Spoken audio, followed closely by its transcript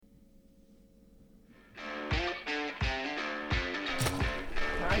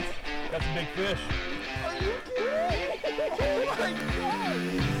That's a big fish. Are you kidding? Oh my God!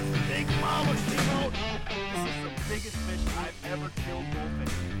 Big mama came out. This is the biggest fish I've ever killed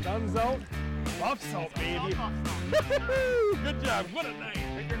bullfish. Sun's out. Buff's out, baby. Good job. What a night.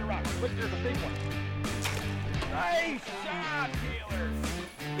 Finger in the rock. Look, there's a big one. Nice shot, Taylor.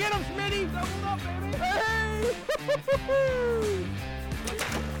 Get him, Smitty! Double up, baby! Hey!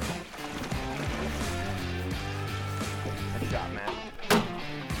 Good shot, man.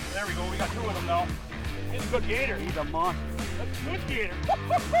 There we go. We got two of them now. He's a good gator. He's a monster. That's a good gator.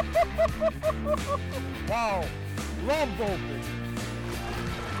 Wow. Love goldfish.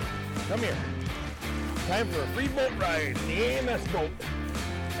 Come here. Time for a free boat ride in the AMS boat.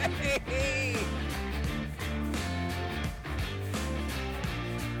 Hey!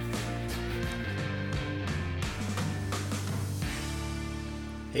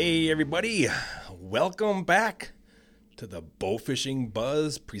 Hey everybody, welcome back to the Bowfishing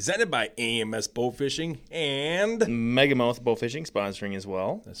Buzz presented by AMS Bowfishing and... Megamouth Bowfishing sponsoring as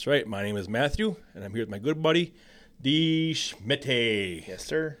well. That's right, my name is Matthew and I'm here with my good buddy, D. Schmidt. Yes,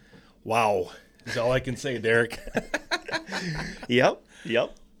 sir. Wow, that's all I can say, Derek. Yep.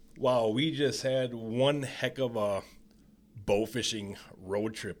 Wow, we just had one heck of a bowfishing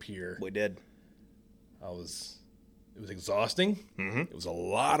road trip here. We did. It was exhausting. Mm-hmm. It was a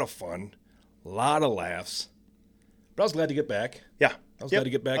lot of fun, a lot of laughs. But I was glad to get back. Yeah. I was glad to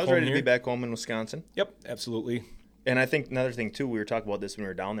get back I was home ready to here. be back home in Wisconsin. Yep, absolutely. And I think another thing, too, we were talking about this when we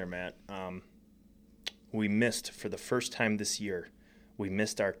were down there, Matt. We missed, for the first time this year, we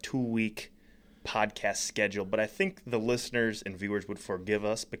missed our 2-week podcast schedule. But I think the listeners and viewers would forgive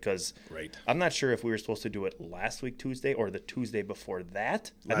us because Right. I'm not sure if we were supposed to do it last week Tuesday or the Tuesday before that.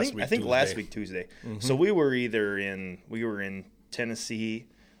 I think Tuesday. last week Tuesday. Mm-hmm. So we were either in Tennessee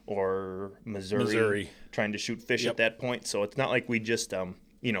or Missouri trying to shoot fish Yep. at that point. So it's not like we just didn't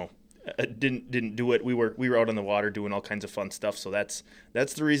do it. We were out on the water doing all kinds of fun stuff. So that's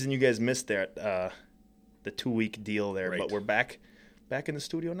the reason you guys missed that the 2-week deal there. Right. But we're back in the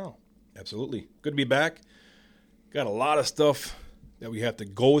studio now. Absolutely. Good to be back. Got a lot of stuff that we have to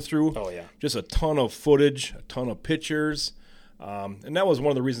go through. Oh, yeah. Just a ton of footage, a ton of pictures. And that was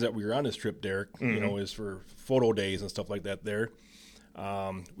one of the reasons that we were on this trip, Derek, Mm-hmm. is for photo days and stuff like that there.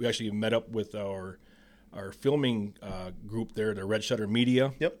 We actually met up with our filming group there, the Red Shutter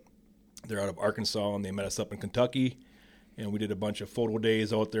Media. Yep. They're out of Arkansas, and they met us up in Kentucky. And we did a bunch of photo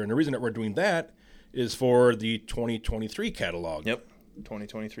days out there. And the reason that we're doing that is for the 2023 catalog. Yep.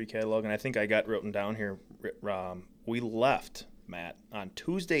 2023 catalog, and I think I got written down here. We left, Matt, on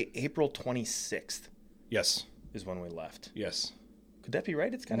Tuesday, April 26th Yes. is when we left. Yes. Could that be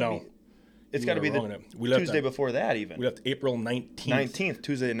right? It's got to No. be. It's You got to are be wrong the on that. We left Tuesday on- before that, even. We left April 19th. 19th,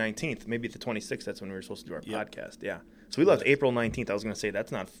 Tuesday the 19th, maybe the 26th. That's when we were supposed to do our Yep. podcast. Yeah. So we left April 19th. I was going to say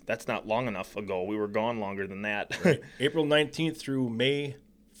that's not long enough ago. We were gone longer than that. Right. April 19th through May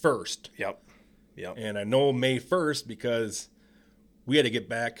 1st. Yep. And I know May 1st because we had to get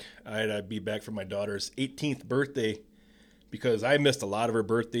back. I had to be back for my daughter's 18th birthday because I missed a lot of her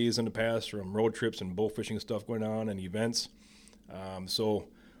birthdays in the past from road trips and bowfishing stuff going on and events. So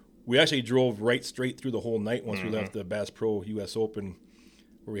we actually drove straight through the whole night once we left the Bass Pro US Open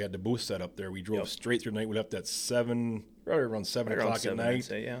where we had the booth set up there. We drove straight through the night. We left at right around 7 Around o'clock 7, at I'd night.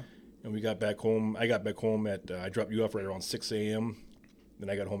 say, yeah. And we got back home. I got back home I dropped you off right around 6 a.m.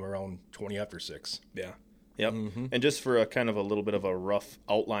 Then I got home around 20 after 6. Yeah. Yep. Mm-hmm. And just for a kind of a little bit of a rough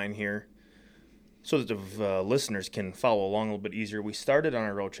outline here, so that the listeners can follow along a little bit easier, we started on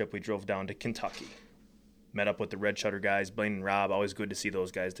our road trip. We drove down to Kentucky. Met up with the Red Shutter guys, Blaine and Rob. Always good to see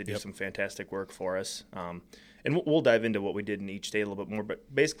those guys. They do some fantastic work for us. And we'll dive into what we did in each state a little bit more.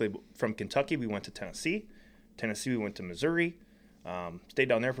 But basically, from Kentucky, we went to Tennessee. Tennessee, we went to Missouri. Stayed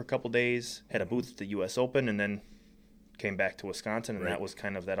down there for a couple days. Had a booth at the U.S. Open, and then came back to Wisconsin. And that was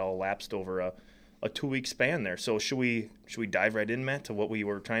kind of that all lapsed over a 2-week span there. So should we dive right in, Matt, to what we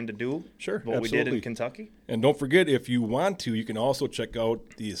were trying to do? Sure, What we did absolutely. in Kentucky? And don't forget, if you want to, you can also check out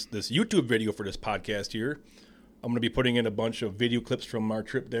this YouTube video for this podcast here. I'm going to be putting in a bunch of video clips from our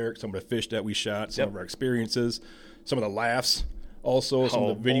trip, Derek, some of the fish that we shot, some of our experiences, some of the laughs, also some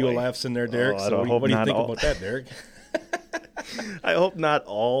of the video laughs in there, Derek. I So hope what do you not think all. about that, Derek? I hope not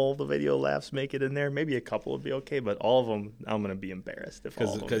all the video laughs make it in there. Maybe a couple would be okay, but all of them, I'm going to be embarrassed if all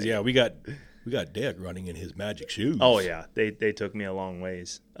of them Because make it. we got Derek running in his magic shoes. Oh, yeah. They took me a long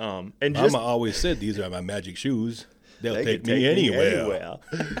ways. And Mama just always said these are my magic shoes. They'll they take could me anywhere.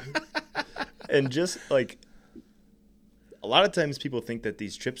 And just like a lot of times people think that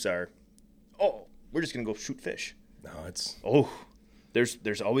these trips are, we're just going to go shoot fish. No, it's Oh,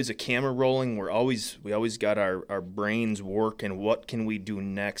 There's always a camera rolling. We always got our brains working. What can we do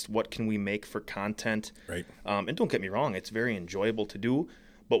next? What can we make for content? Right. And don't get me wrong, it's very enjoyable to do.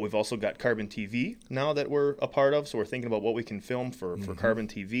 But we've also got Carbon TV now that we're a part of, so we're thinking about what we can film for Carbon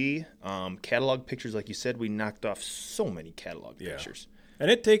TV. Catalog pictures, like you said, we knocked off so many catalog pictures. And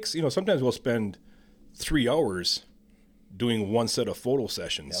it takes, sometimes we'll spend 3 hours doing one set of photo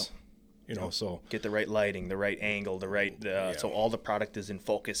sessions. So get the right lighting, the right angle, the right so all the product is in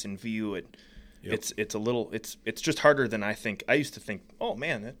focus and view. It's just harder than I think. I used to think, oh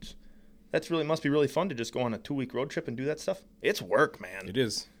man, must be really fun to just go on a 2-week road trip and do that stuff. It's work, man. it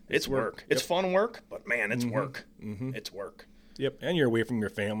is. It's work. It's fun work, but man, it's work. Mm-hmm. It's work. Yep, and you're away from your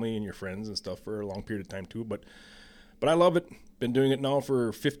family and your friends and stuff for a long period of time too. But I love it. Been doing it now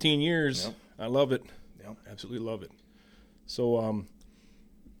for 15 years. Yep. I love it. Yep. Absolutely love it. So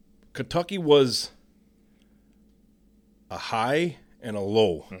Kentucky was a high and a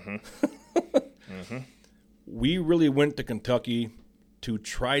low. We really went to Kentucky to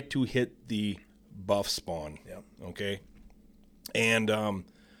try to hit the buff spawn. Yep. Okay. And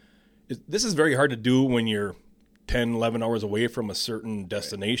this is very hard to do when you're 10, 11 hours away from a certain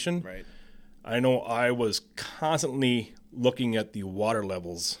destination. Right. I know I was constantly looking at the water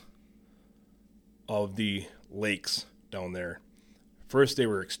levels of the lakes down there. First, they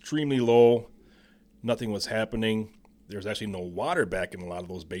were extremely low. Nothing was happening. There was actually no water back in a lot of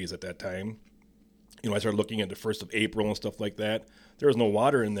those bays at that time. I started looking at the 1st of April and stuff like that. There was no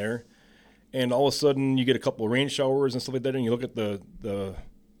water in there. And all of a sudden, you get a couple of rain showers and stuff like that, and you look at the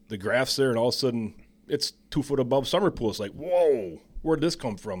graphs there, and all of a sudden, it's 2 foot above summer pool. It's like, whoa, where'd this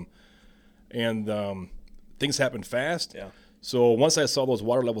come from? And things happen fast. Yeah. So once I saw those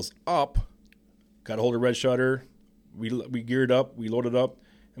water levels up, got a hold of Red Shutter, we geared up, we loaded up,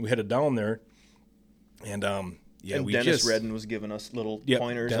 and we headed down there. And we Dennis Redden was giving us little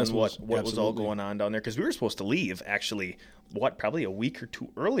pointers on what was all going on down there, because we were supposed to leave actually. Probably a week or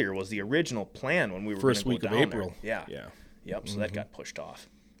 2 earlier was the original plan when we were first going week to go of down April. There. Yeah. Yep. So that got pushed off.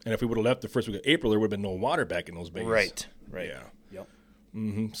 And if we would have left the first week of April, there would have been no water back in those bays. Right. Yeah. Yep.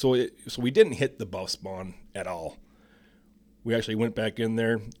 Mm-hmm. So we didn't hit the buff spawn at all. We actually went back in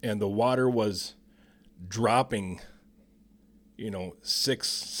there, and the water was dropping,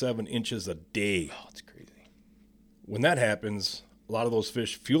 6-7 inches a day. Oh, it's crazy. When that happens, a lot of those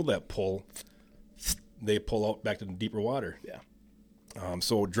fish feel that pull. They pull out back to the deeper water. Yeah.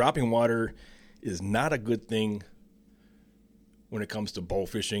 So dropping water is not a good thing when it comes to bow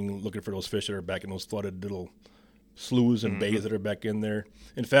fishing, looking for those fish that are back in those flooded little sloughs and bays that are back in there.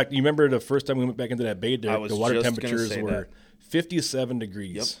 In fact, you remember the first time we went back into that bay, the water temperatures were 57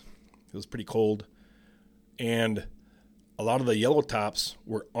 degrees. Yep. It was pretty cold. And a lot of the yellow tops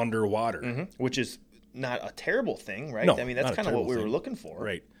were underwater. Which is not a terrible thing, right? No, I mean, that's kind of what we were looking for.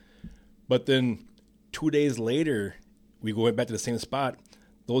 Right. But then 2 days later, we went back to the same spot.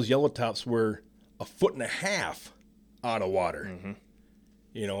 Those yellow tops were 1.5 feet out of water.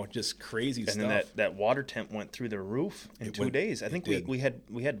 Just crazy stuff. And then that water temp went through the roof in 2 days. I think we had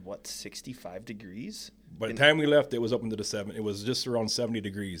 65 degrees? By the time we left, it was up into the 7. It was just around 70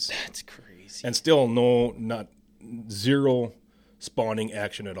 degrees. That's crazy. And still zero spawning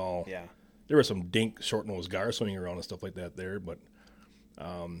action at all. Yeah. There were some dink short-nosed gar swimming around and stuff like that there, but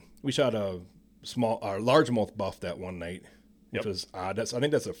we shot a largemouth buff that one night, which was odd. I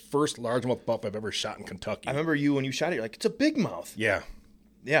think that's the first largemouth buff I've ever shot in Kentucky. I remember when you shot it, you're like, it's a big mouth. Yeah.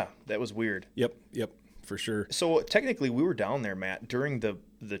 Yeah, that was weird. Yep, for sure. So technically, we were down there, Matt, during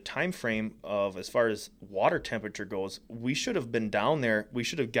the time frame of, as far as water temperature goes. We should have been down there. We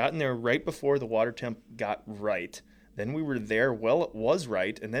should have gotten there right before the water temp got right. Then we were there. Well, it was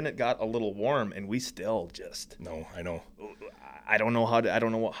right, and then it got a little warm, and we still just. No, I know. I don't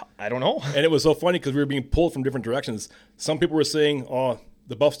know. And it was so funny because we were being pulled from different directions. Some people were saying, "Oh,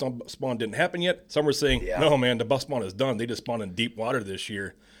 the buff spawn didn't happen yet." Some were saying, "No, man, the buff spawn is done. They just spawned in deep water this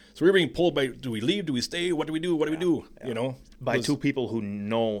year." So we were being pulled by, do we leave? Do we stay? What do we do? What do we do? By two people who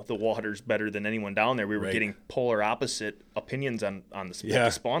know the waters better than anyone down there. We were getting polar opposite opinions on what the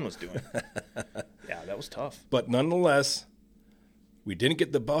spawn was doing. Yeah, that was tough. But nonetheless, we didn't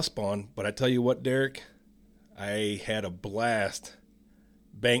get the buff spawn. But I tell you what, Derek, I had a blast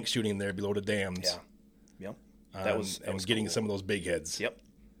bank shooting there below the dams. Yeah. Yep. That was getting cool. some of those big heads. Yep.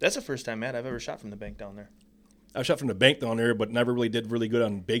 That's the first time, Matt, I've ever shot from the bank down there. I've shot from the bank down there, but never really did really good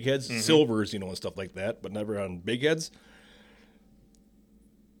on big heads, silvers, and stuff like that, but never on big heads.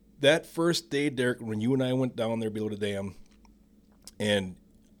 That first day, Derek, when you and I went down there below the dam, and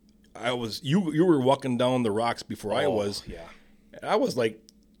you were walking down the rocks before I was. Yeah. I was like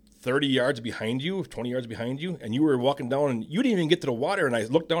 30 yards behind you, 20 yards behind you, and you were walking down, and you didn't even get to the water, and I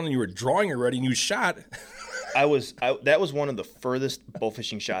looked down, and you were drawing already, and you shot. That was one of the furthest bow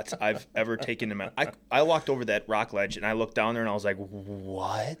fishing shots I've ever taken in my. I walked over that rock ledge, and I looked down there, and I was like,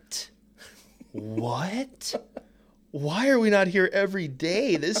 "What? What? Why are we not here every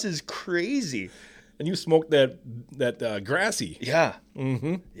day? This is crazy." And you smoked that grassy. Yeah.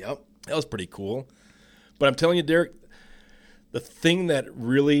 Mm-hmm. Yep. That was pretty cool. But I'm telling you, Derek, the thing that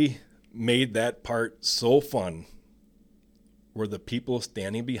really made that part so fun were the people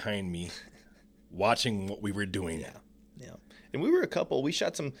standing behind me watching what we were doing. Yeah. And we were a couple. We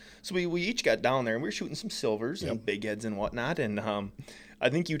shot some. So we each got down there, and we were shooting some silvers and big heads and whatnot. And I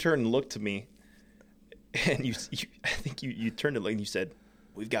think you turned and looked to me, and I think you turned it and you said,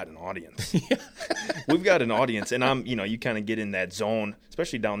 "We've got an audience. We've got an audience." And you kind of get in that zone,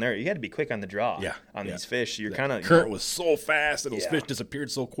 especially down there. You had to be quick on the draw on these fish. You're kind of current was so fast that those fish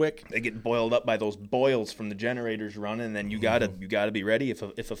disappeared so quick. They get boiled up by those boils from the generators running, and then you gotta be ready if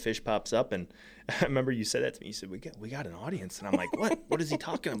a fish pops up. And I remember you said that to me. You said, we got an audience, and I'm like, what is he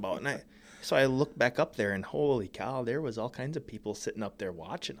talking about? And so I looked back up there, and holy cow, there was all kinds of people sitting up there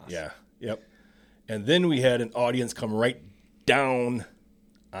watching us. Yeah. Yep. And then we had an audience come right down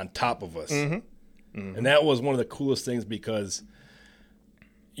on top of us. Mm-hmm. Mm-hmm. And that was one of the coolest things because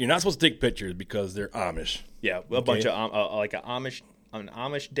you're not supposed to take pictures because they're Amish. Yeah, a bunch of like an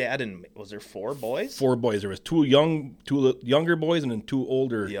Amish dad, and was there 4 boys? 4 boys. There was 2 younger boys and then 2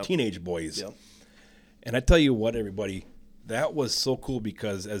 older teenage boys. Yep. And I tell you what, everybody, that was so cool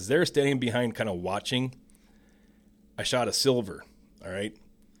because as they're standing behind kind of watching, I shot a silver, all right?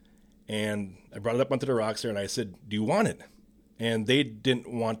 And I brought it up onto the rocks there, and I said, "Do you want it?" And they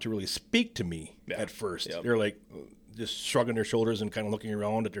didn't want to really speak to me at first. Yep. They're like just shrugging their shoulders and kind of looking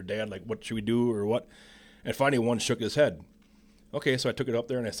around at their dad like, what should we do or what? And finally one shook his head. Okay, so I took it up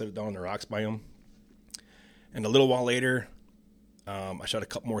there and I set it down on the rocks by him. And a little while later, I shot a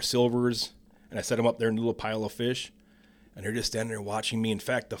couple more silvers and I set them up there in a little pile of fish. And they're just standing there watching me. In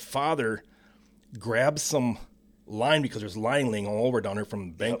fact, the father grabbed some line because there's line laying all over down there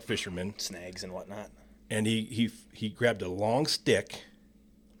from bank fishermen. Snags and whatnot. And he grabbed a long stick,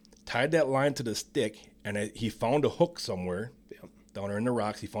 tied that line to the stick, and he found a hook somewhere down there in the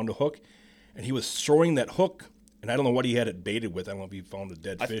rocks. He found a hook, and he was throwing that hook, and I don't know what he had it baited with. I don't know if he found a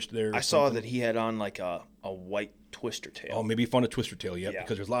dead fish there. I saw that he had on like a white twister tail. Oh, maybe he found a twister tail,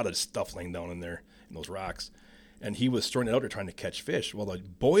 because there's a lot of stuff laying down in there in those rocks. And he was throwing it out there trying to catch fish. Well, the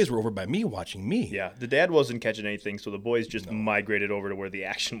boys were over by me watching me. Yeah, the dad wasn't catching anything, so the boys just migrated over to where the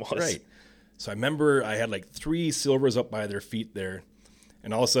action was. Right. So I remember I had like 3 silvers up by their feet there,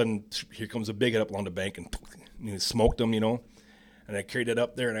 and all of a sudden, here comes a big head up along the bank, and he smoked them, And I carried it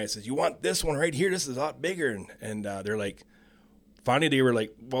up there, and I said, "You want this one right here? This is a lot bigger." And they're like, finally they were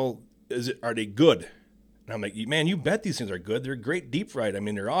like, "Well, are they good?" And I'm like, "Man, you bet these things are good. They're great deep fried. I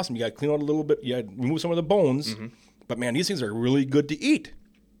mean, they're awesome. You got to clean out a little bit. You got to remove some of the bones, but man, these things are really good to eat."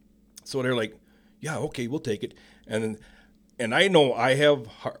 So they're like, "Yeah, okay, we'll take it." And I know I have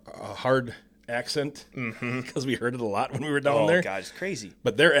a hard accent because we heard it a lot when we were down there. Oh, God, it's crazy.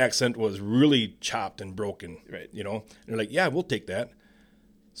 But their accent was really chopped and broken, right? And they're like, "Yeah, we'll take that."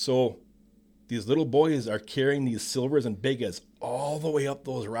 So these little boys are carrying these silvers and big heads all the way up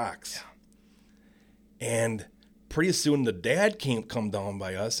those rocks. Yeah. And pretty soon the dad come down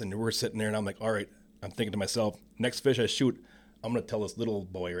by us, and we're sitting there, and I'm like, all right, I'm thinking to myself, next fish I shoot, I'm going to tell this little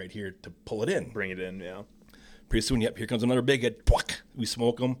boy right here to pull it in. Bring it in, yeah. Pretty soon, here comes another big head. We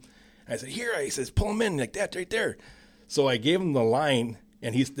smoke him. I said, he says, pull him in like that right there. So I gave him the line,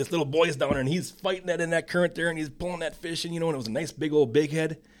 and this little boy's down there, and he's fighting that in that current there, and he's pulling that fish, and and it was a nice big old big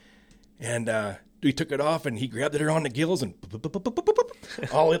head. And he took it off, and he grabbed it around the gills, and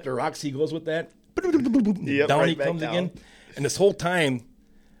all up the rocks he goes with that. Down right he comes down. again. And this whole time,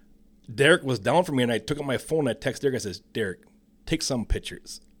 Derek was down for me, and I took out my phone, and I texted Derek. I says, Derek, take some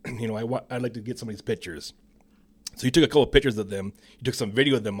pictures. I'd like to get some of these pictures. So he took a couple of pictures of them. He took some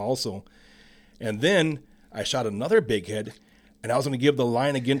video of them also. And then I shot another big head, and I was going to give the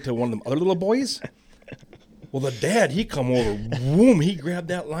line again to one of them other little boys. Well, the dad, he come over, boom, he grabbed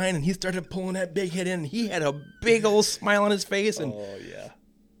that line, and he started pulling that big head in. And he had a big old smile on his face. And oh, yeah.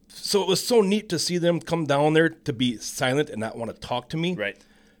 So it was so neat to see them come down there to be silent and not want to talk to me. Right.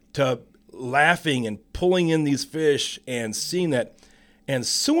 To laughing and pulling in these fish and seeing that. And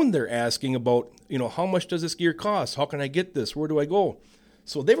soon they're asking about, how much does this gear cost? How can I get this? Where do I go?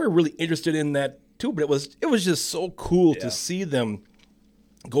 So they were really interested in that too, but it was just so cool to see them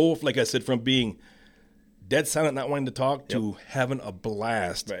go, like I said, from being dead silent, not wanting to talk, to having a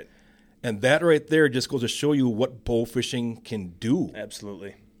blast. Right. And that right there just goes to show you what bow fishing can do.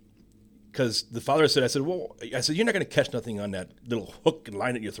 Absolutely. because the father said, I said, you're not going to catch nothing on that little hook and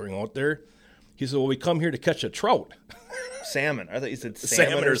line that you're throwing out there. He said, well, we come here to catch a trout. Salmon. I thought you said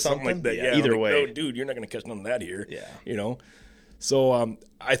salmon or something like that. Yeah, either way. No, dude, you're not going to catch none of that here. Yeah. You know? So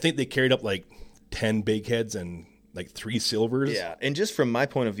I think they carried up like 10 big heads and like 3 silvers. Yeah. And just from my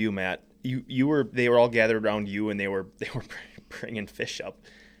point of view, Matt, they were all gathered around you and they were bringing fish up.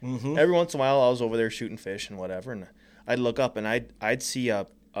 Mm-hmm. Every once in a while I was over there shooting fish and whatever, and I'd look up and I'd see a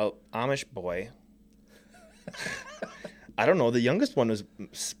Amish boy. I don't know. The youngest one was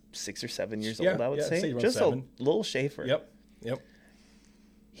 6 or 7 years old, I would say. Just 7. A little Schaefer. Yep.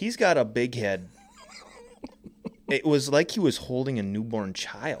 He's got a big head. It was like he was holding a newborn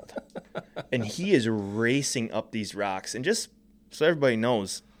child. And he is racing up these rocks. And just so everybody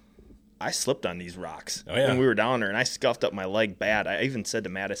knows, I slipped on these rocks when we were down there, and I scuffed up my leg bad. I even said to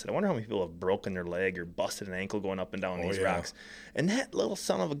Matt, I said, I wonder how many people have broken their leg or busted an ankle going up and down these rocks. And that little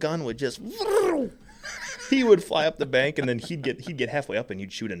son of a gun would just... He would fly up the bank, and then he'd get halfway up, and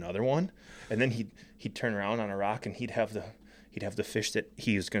he'd shoot another one, and then he'd turn around on a rock, and he'd have the fish that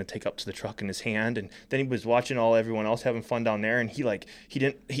he was going to take up to the truck in his hand, and then he was watching everyone else having fun down there, and he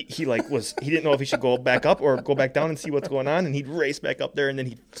didn't know if he should go back up or go back down and see what's going on, and he'd race back up there, and then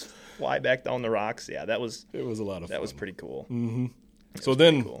he'd fly back down the rocks. Yeah, it was a lot of fun. That was pretty cool. Mm-hmm. So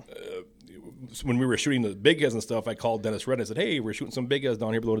then, when we were shooting the big heads and stuff, I called Dennis Red. I said, "Hey, we're shooting some big heads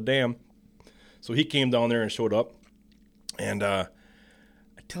down here below the dam." So he came down there and showed up, and I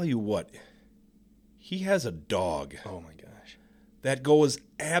tell you what, he has a dog. Oh my gosh, that goes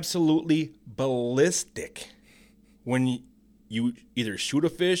absolutely ballistic when you either shoot a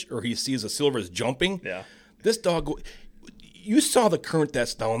fish or he sees a silver jumping. Yeah, this dog. You saw the current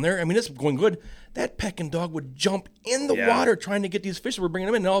that's down there. I mean, it's going good. That pecking dog would jump in the water trying to get these fish that we're bringing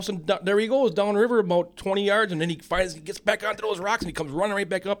them in. And all of a sudden, there he goes downriver about 20 yards, and then he gets back onto those rocks, and he comes running right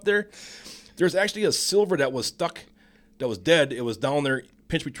back up there. There's actually a silver that was stuck, that was dead. It was down there,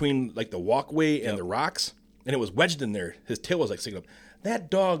 pinched between like the walkway and the rocks, and it was wedged in there. His tail was like sticking up.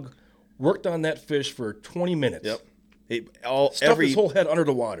 That dog worked on that fish for 20 minutes. Yep. His whole head under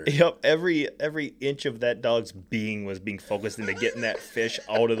the water. Yep. Every inch of that dog's being was being focused into getting that fish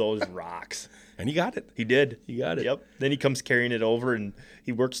out of those rocks. And he got it. He did. He got it. Yep. Then he comes carrying it over, and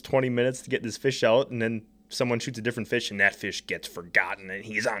he works 20 minutes to get this fish out, and then someone shoots a different fish, and that fish gets forgotten, and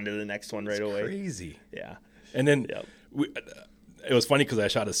he's on to the next one away. Crazy. Yeah. And then it was funny because I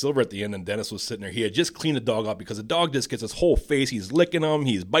shot a silver at the end, and Dennis was sitting there. He had just cleaned the dog up because the dog just gets his whole face. He's licking him.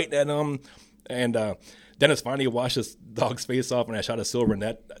 He's biting at him. And Dennis finally washed his dog's face off, and I shot a silver, and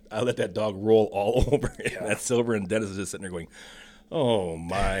I let that dog roll all over that silver, and Dennis is just sitting there going, "Oh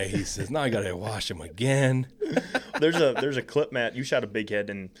my!" He says, "Now I gotta wash him again." There's a clip, Matt. You shot a big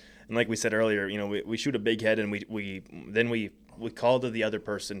head, and like we said earlier, we shoot a big head, and we call to the other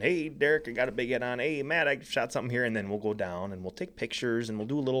person, "Hey, Derek, I got a big head on. Hey, Matt, I shot something here," and then we'll go down and we'll take pictures and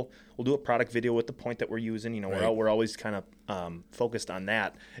we'll do a product video with the point that we're using. We're always kind of focused on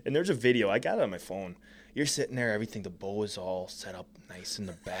that. And there's a video I got it on my phone. You're sitting there, everything, the bow is all set up nice in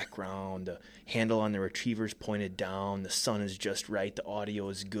the background, the handle on the retriever's pointed down, the sun is just right, the audio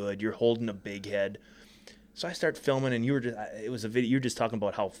is good, you're holding a big head. So I start filming, and it was a video. You're just talking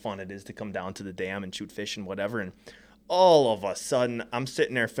about how fun it is to come down to the dam and shoot fish and whatever. And all of a sudden, I'm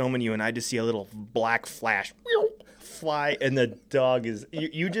sitting there filming you, and I just see a little black flash fly, and the dog is.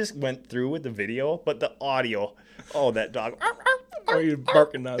 You just went through with the video, but the audio. Oh, that dog. Oh, you're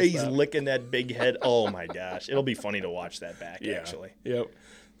barking nonstop. He's licking that big head. Oh my gosh, it'll be funny to watch that back. Actually. Yep.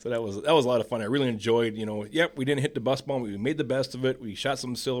 So that was a lot of fun. I really enjoyed. Yep, we didn't hit the bus bomb. We made the best of it. We shot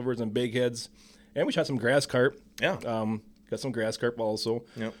some silvers and big heads. And we shot some grass carp. Yeah. Got some grass carp also.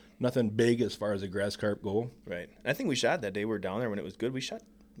 Yep. Nothing big as far as the grass carp go. Right. I think we shot that day we were down there when it was good. We shoot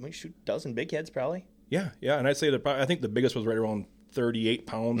a dozen big heads probably. Yeah. And I'd say I think the biggest was right around 38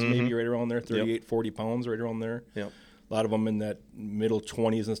 pounds, maybe right around there, 38, 40 pounds right around there. Yep. A lot of them in that middle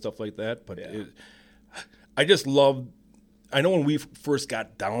 20s and stuff like that. But I just love, I know when we first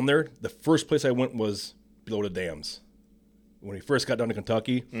got down there, the first place I went was below the dams. When we first got down to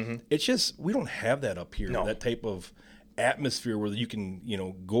Kentucky, it's just, we don't have that up here, that type of atmosphere where you can,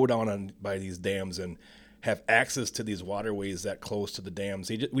 go down by these dams and have access to these waterways that close to the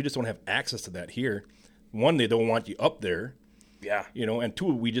dams. We just don't have access to that here. One, they don't want you up there. Yeah. And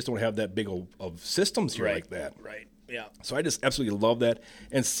two, we just don't have that big of systems here like that. Right. Yeah. So I just absolutely love that.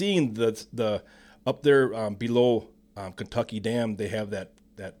 And seeing the up there below Kentucky Dam, they have that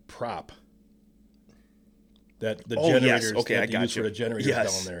prop. That the generators yes. Okay, that I they got use you. for the generators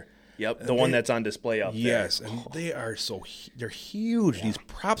down there. Yep, the one that's on display up there. Yes, and they are they're huge. Yeah. These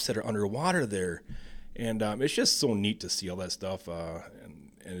props that are underwater there, and it's just so neat to see all that stuff.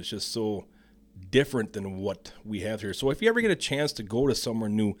 And and it's just so different than what we have here. So if you ever get a chance to go to somewhere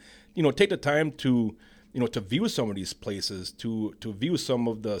new, take the time to, to view some of these places, to view some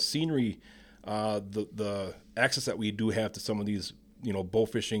of the scenery, the access that we do have to some of these, bow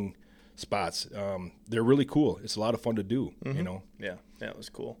fishing spots. They're really cool. It's a lot of fun to do, Yeah, it was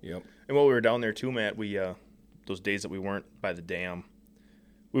cool. Yep. And while we were down there too, Matt, we those days that we weren't by the dam,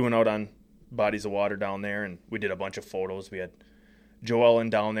 we went out on bodies of water down there, and we did a bunch of photos. We had Joellen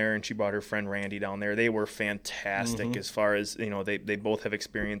down there, and she brought her friend Randy down there. They were fantastic as far as, they both have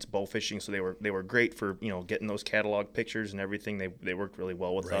experience bow fishing, so they were great for, getting those catalog pictures and everything. They worked really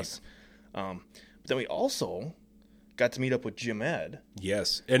well with us. But then we also got to meet up with Jim Ed.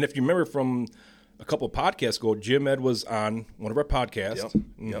 Yes. And if you remember from a couple of podcasts ago, Jim Ed was on one of our podcasts.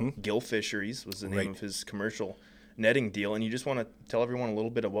 Yep. Gill Fisheries was the name of his commercial netting deal. And you just want to tell everyone a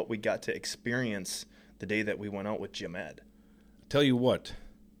little bit of what we got to experience the day that we went out with Jim Ed. Tell you what,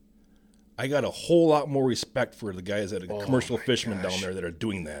 I got a whole lot more respect for the guys that are commercial fishermen down there that are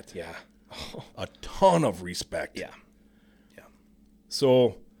doing that. Yeah. A ton of respect. Yeah.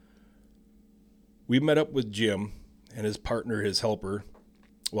 So we met up with Jim and his partner, his helper,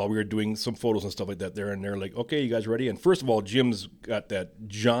 while we were doing some photos and stuff like that there. And they're like, okay, you guys ready? And first of all, Jim's got that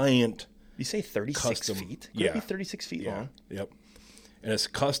giant... You say 36 custom, feet? Could yeah. it be 36 feet long? Yep. And it's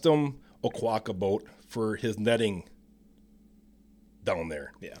custom Aquaka boat for his netting down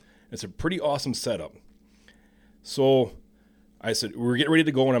there. Yeah. It's a pretty awesome setup. So I said, we're getting ready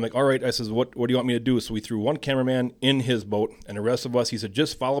to go. And I'm like, all right. I says, what do you want me to do? So we threw one cameraman in his boat, and the rest of us, he said,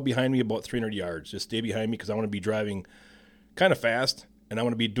 just follow behind me about 300 yards. Just stay behind me because I want to be driving kind of fast, and I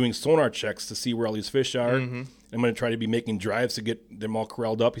want to be doing sonar checks to see where all these fish are. I'm going to try to be making drives to get them all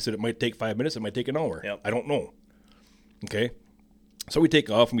corralled up. He said it might take 5 minutes. It might take an hour. Yep. I don't know. Okay. So we take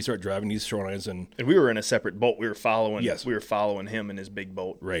off and we start driving these shorelines, and we were in a separate boat. We were following. Yes. We were following him in his big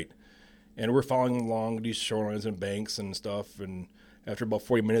boat. Right. And we're following along these shorelines and banks and stuff. And after about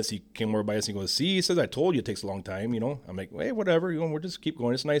 40 minutes, he came over by us and he goes, see, he says, I told you it takes a long time, I'm like, hey, whatever, we'll just keep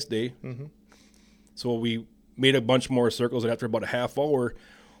going. It's a nice day. So we made a bunch more circles, and after about a half hour,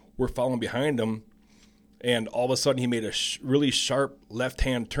 we're following behind him. And all of a sudden, he made a really sharp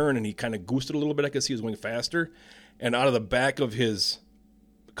left-hand turn, and he kind of goosed it a little bit. I could see he was going faster. And out of the back of his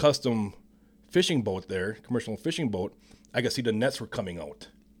custom fishing boat there, commercial fishing boat, I could see the nets were coming out.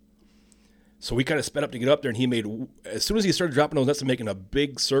 So we kind of sped up to get up there, and he made, as soon as he started dropping those nets and making a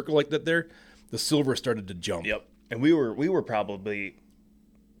big circle like that there, the silver started to jump. Yep. And we were probably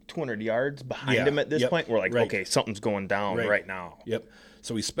 200 yards behind him at this point. We're like, okay, something's going down right now. Yep.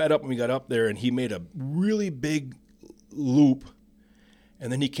 So we sped up and we got up there, and he made a really big loop.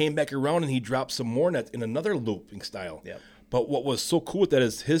 And then he came back around and he dropped some more nets in another looping style. Yep. But what was so cool with that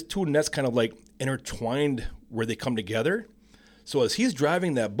is his two nets kind of like intertwined where they come together. So as he's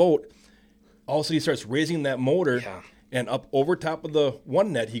driving that boat, all of a sudden he starts raising that motor, and up over top of the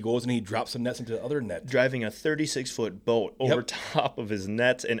one net he goes and he drops some nets into the other net. Driving a 36-foot boat over top of his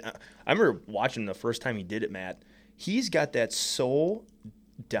nets. And I remember watching the first time he did it, Matt. He's got that so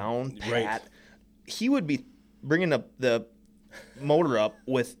down pat. Right. He would be bringing the motor up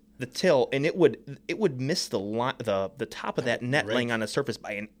with the till, and it would miss the top of that net laying on the surface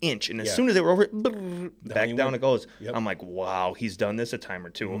by an inch. And as soon as they were over it, back down it goes. Yep. I'm like, wow, he's done this a time or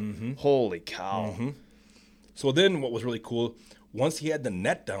two. Holy cow. So then what was really cool, once he had the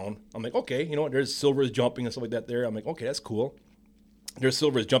net down, I'm like, okay, there's silvers jumping and stuff like that there. I'm like, okay, that's cool. There's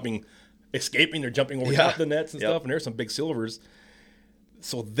silvers jumping, escaping. They're jumping over top of the nets and stuff, and there's some big silvers.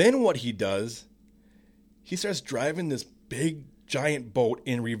 So then what he does, he starts driving this big, giant boat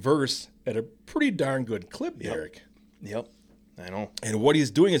in reverse at a pretty darn good clip, Derek. Yep, I know. And what he's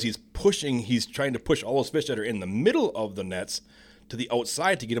doing is he's trying to push all those fish that are in the middle of the nets to the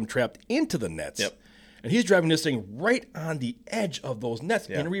outside to get them trapped into the nets. Yep. And he's driving this thing right on the edge of those nets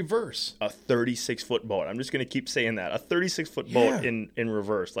in reverse. A 36-foot boat. I'm just going to keep saying that. A 36-foot boat in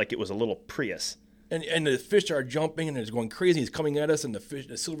reverse, like it was a little Prius. And the fish are jumping, and it's going crazy. He's coming at us, and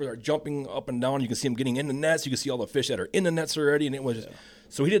the silvers are jumping up and down. You can see them getting in the nets. You can see all the fish that are in the nets already. And it was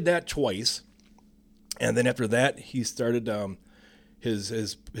so he did that twice, and then after that, he started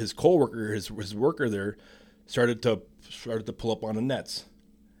his co-worker, his worker there, started to pull up on the nets,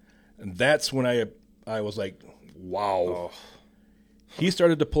 and that's when I was like, wow. He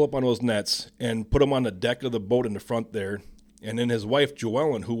started to pull up on those nets and put them on the deck of the boat in the front there. And then his wife,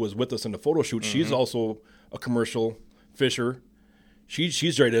 Joellen, who was with us in the photo shoot, she's also a commercial fisher.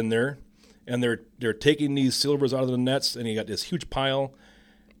 She's right in there. And they're taking these silvers out of the nets, and you got this huge pile.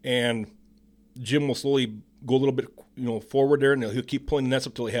 And Jim will slowly go a little bit, forward there, and he'll keep pulling the nets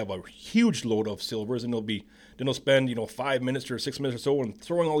up till they have a huge load of silvers, and they'll spend 5 minutes or 6 minutes or so and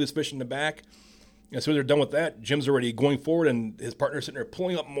throwing all these fish in the back. And so they're done with that. Jim's already going forward, and his partner's sitting there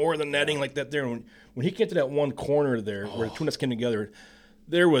pulling up more of the netting like that there. And when he came to that one corner there where the two nets came together,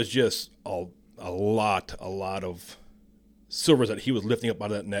 there was just a lot of silvers that he was lifting up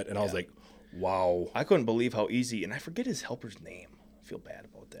out of that net, and I was like, wow. I couldn't believe how easy, and I forget his helper's name. I feel bad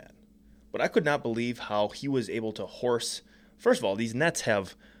about that. But I could not believe how he was able to horse. First of all, these nets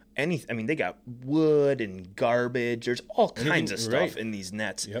have they got wood and garbage. There's all kinds of stuff in these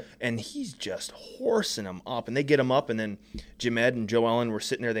nets. Yep. And he's just horsing them up, and they get them up, and then Jim Ed and Joe Ellen were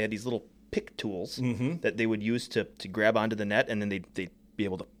sitting there. They had these little pick tools that they would use to grab onto the net, and then they'd be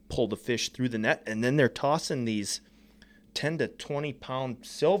able to pull the fish through the net, and then they're tossing these 10 to 20 pound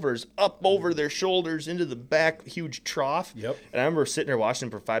silvers up over their shoulders into the back huge trough. Yep. And I remember sitting there watching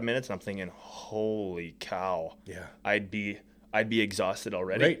them for 5 minutes, and I'm thinking, holy cow. Yeah. I'd be exhausted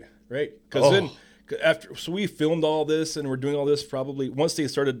already. Right. Because then so we filmed all this, and we're doing all this probably once they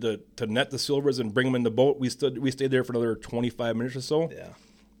started to net the silvers and bring them in the boat. We stayed there for another 25 minutes or so. Yeah.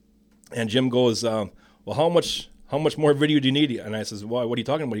 And Jim goes, well, how much more video do you need? And I says, well, what are you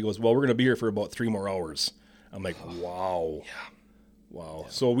talking about? He goes, well, we're going to be here for about 3 more hours. I'm like, wow. Yeah. Wow.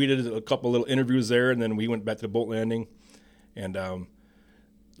 Yeah. So we did a couple little interviews there, and then we went back to the boat landing. And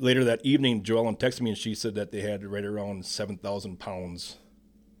later that evening, Joellen texted me, and she said that they had right around 7,000 pounds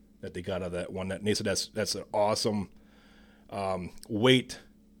that they got out of that one net. And they said that's an awesome weight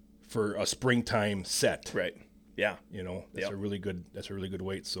for a springtime set. Right. Yeah. That's a really good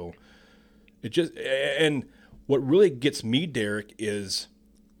weight. So it just, and what really gets me, Derek, is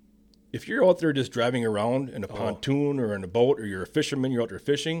if you're out there just driving around in a pontoon or in a boat, or you're a fisherman, you're out there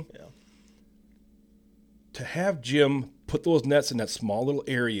fishing, to have Jim put those nets in that small little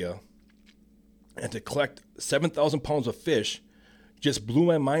area and to collect 7,000 pounds of fish just blew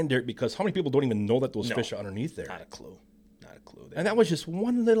my mind, Derek, because how many people don't even know that those fish are underneath there? Not a clue. And that was just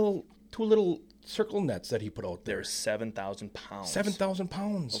two little circle nets that he put out there. There's 7,000 pounds. 7,000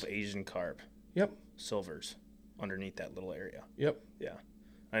 pounds. Of Asian carp. Yep. Silvers underneath that little area. Yep. Yeah.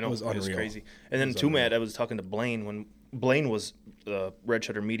 I know. It was crazy. And then too, Matt, I was talking to Blaine when Blaine was Red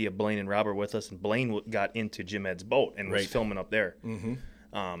Shutter Media. Blaine and Rob were with us, and Blaine got into Jim Ed's boat and was filming up there. Mm-hmm.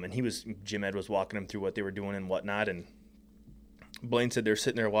 And Jim Ed was walking him through what they were doing and whatnot. And Blaine said they're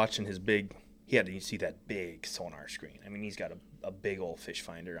sitting there watching his big. You see that big sonar screen. I mean, he's got a big old fish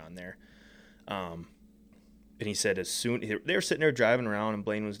finder on there. And he said they were sitting there driving around, and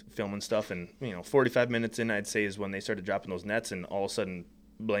Blaine was filming stuff, and 45 minutes in, I'd say, is when they started dropping those nets, and all of a sudden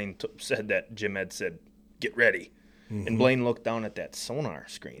Blaine said that Jim Ed said, "Get ready," and Blaine looked down at that sonar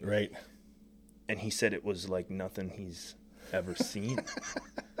screen, right, and he said it was like nothing he's ever seen.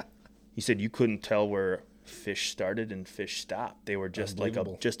 He said you couldn't tell where fish started and fish stopped. They were just like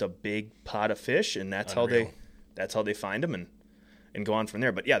a big pot of fish, and that's how they find them and go on from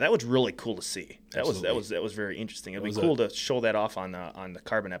there. But yeah, that was really cool to see. That was very interesting. It'd be cool to show that off on the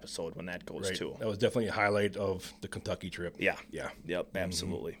Carbon episode when that goes too. That was definitely a highlight of the Kentucky trip. Yeah. Yep.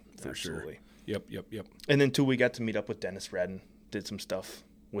 Absolutely. For sure. Yep. And then too, we got to meet up with Dennis Redden. Did some stuff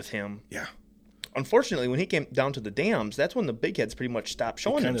with him. Yeah. Unfortunately, when he came down to the dams, that's when the big heads pretty much stopped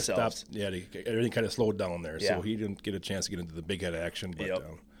showing themselves. Everything kind of slowed down there, so he didn't get a chance to get into the big head action. But,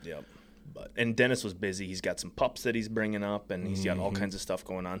 Yep. And Dennis was busy. He's got some pups that he's bringing up, and he's got all kinds of stuff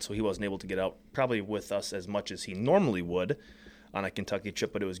going on, so he wasn't able to get out probably with us as much as he normally would on a Kentucky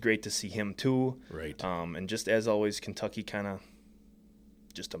trip, but it was great to see him too. Right. And just as always, Kentucky kind of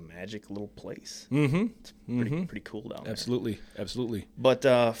just a magic little place. Mm-hmm. It's pretty cool down there. Absolutely. But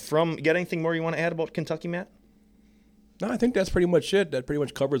you got anything more you want to add about Kentucky, Matt? No, I think that's pretty much it. That pretty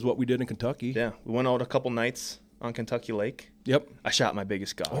much covers what we did in Kentucky. Yeah, we went out a couple nights on Kentucky Lake. Yep. I shot my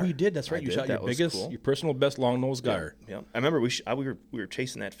biggest gar. Oh, you did? That's right. You shot your biggest, your personal best long-nosed gar. Yep. I remember we were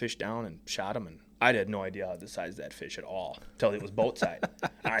chasing that fish down and shot him, and I had no idea the size of that fish at all until it was boat side.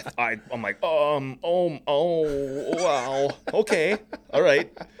 I'm like, wow, okay, all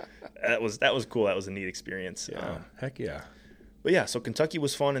right. That was cool. That was a neat experience. Yeah, heck yeah. But yeah, so Kentucky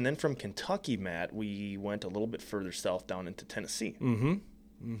was fun, and then from Kentucky, Matt, we went a little bit further south down into Tennessee.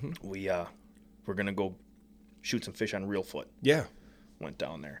 We're gonna go shoot some fish on Reelfoot. Yeah. Went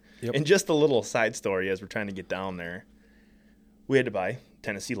down there. Yep. And just a little side story as we're trying to get down there, we had to buy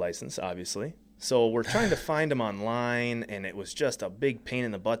Tennessee license, obviously. So we're trying to find them online, and it was just a big pain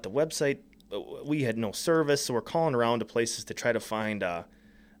in the butt. The website, we had no service, so we're calling around to places to try to find a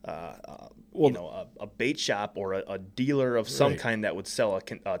bait shop or a dealer of some kind that would sell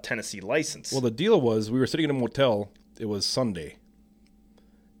a Tennessee license. Well, the deal was we were sitting in a motel. It was Sunday.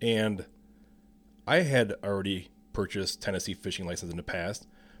 And I had already purchased Tennessee fishing license in the past,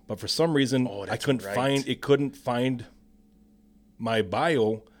 but for some reason I couldn't find my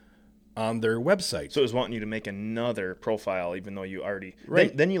bio on their website. So it was wanting you to make another profile, even though you already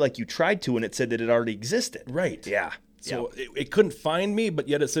Right. Then you tried to, and it said that it already existed. Right. Yeah. So it couldn't find me, but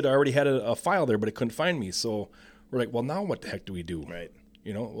yet it said I already had a file there, but it couldn't find me. So we're like, well, now what the heck do we do? Right.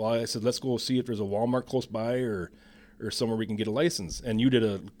 Well, I said, let's go see if there's a Walmart close by or somewhere we can get a license. And you did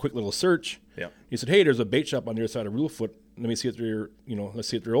a quick little search. Yeah. He said, hey, there's a bait shop on the other side of Reelfoot. Let me see if let's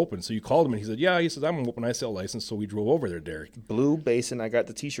see if they're open. So you called him and he said, yeah. He says, I'm open. I sell a license. So we drove over there, Derek. Blue Basin. I got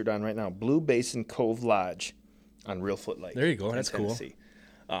the T-shirt on right now. Blue Basin Cove Lodge on Reelfoot Lake. There you go. in That's cool. Tennessee.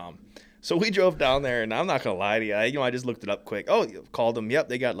 So we drove down there, and I'm not gonna lie to you. I just looked it up quick. Oh, called them. Yep,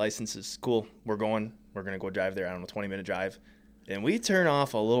 they got licenses. Cool. We're going. We're gonna go drive there. I don't know, 20-minute drive. And we turn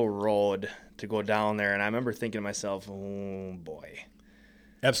off a little road to go down there, and I remember thinking to myself, oh boy.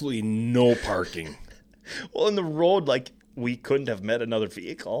 Absolutely no parking. Well, in the road, like, we couldn't have met another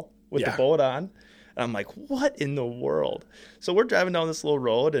vehicle with the Yeah. boat on. And I'm like, what in the world? So we're driving down this little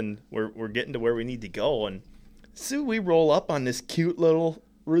road, and we're getting to where we need to go. And so we roll up on this cute little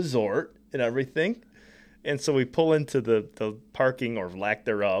resort and everything. And so we pull into the parking or lack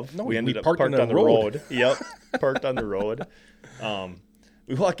thereof. No, we ended we up parked parked on on the the road. road. Yep, parked on the road.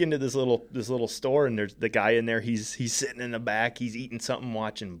 We walk into this little store, and there's the guy in there. He's sitting in the back. He's eating something,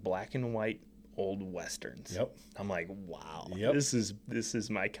 watching black and white old westerns. Yep. I'm like, wow, Yep. this is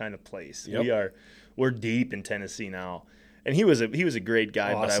my kind of place. Yep. We're deep in Tennessee now, and he was a great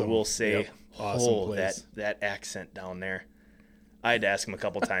guy, but I Awesome. will say, Yep. Awesome place. that accent down there. I had to ask him a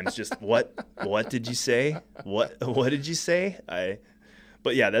couple times, just what did you say? What did you say?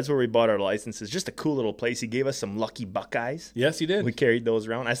 But yeah, that's where we bought our licenses. Just a cool little place. He gave us some Lucky Buckeyes. Yes, he did. We carried those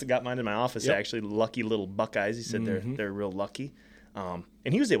around. I still got mine in my office, Yep. actually. Lucky little Buckeyes. He said they're real lucky. And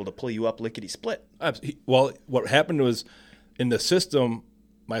he was able to pull you up lickety-split. Well, what happened was in the system,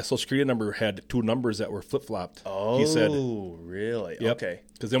 my social security number had two numbers that were flip-flopped. Oh, He said, really? yep. Okay.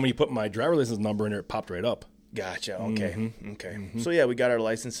 Because then when you put my driver license number in there, it popped right up. Gotcha. Okay. Mm-hmm. Okay. So, yeah, we got our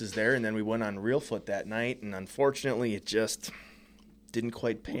licenses there, and then we went on Reelfoot that night, and unfortunately, it just didn't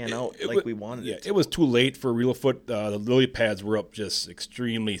quite pan out like we wanted it to. It was too late for Reelfoot. The lily pads were up just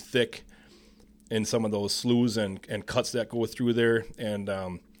extremely thick in some of those sloughs and cuts that go through there. And,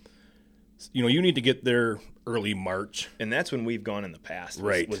 you need to get there early March. And that's when we've gone in the past.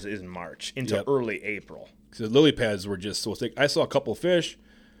 Right. Was in March into Yep. early April. Because the lily pads were just so thick. I saw a couple of fish,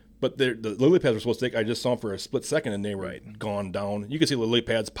 but the lily pads were so thick, I just saw them for a split second, and they were gone down. You could see the lily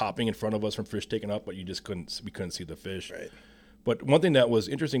pads popping in front of us from fish taken up, but we couldn't see the fish. Right. But one thing that was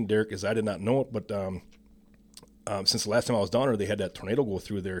interesting, Derek, is I did not know it, but since the last time I was down there, they had that tornado go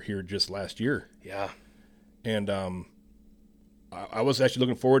through there here just last year. Yeah. And I was actually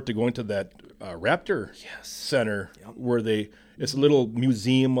looking forward to going to that Raptor Center where it's a little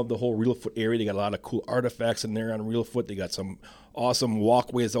museum of the whole Reelfoot area. They got a lot of cool artifacts in there on Reelfoot. They got some awesome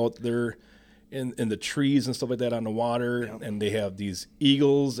walkways out there in the trees and stuff like that on the water. Yep. And they have these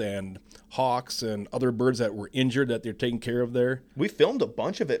eagles and hawks and other birds that were injured that they're taking care of there. We filmed a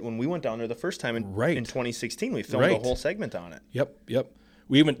bunch of it when we went down there the first time in 2016. We filmed a whole segment on it. Yep.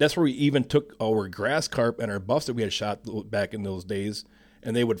 That's where we even took our grass carp and our buffs that we had shot back in those days,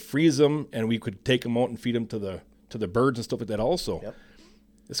 and they would freeze them, and we could take them out and feed them to the birds and stuff like that. Also, Yep.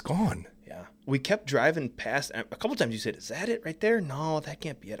 It's gone. Yeah, we kept driving past. A couple times you said, "Is that it right there?" No, that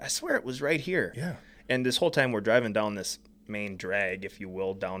can't be it. I swear it was right here. Yeah. And this whole time we're driving down this main drag, if you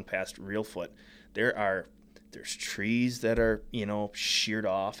will, down past Reelfoot. There's trees that are sheared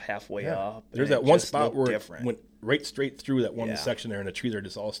off halfway up. There's and that it one just spot looked where different. it went right straight through that one Yeah. section there, and the trees are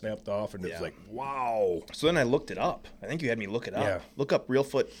just all snapped off, and it's Yeah. like, wow. So then I looked it up. I think you had me look it up. Yeah. Look up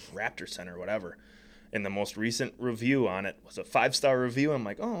Reelfoot Raptor Center, whatever. And the most recent review on it was a 5-star review. I'm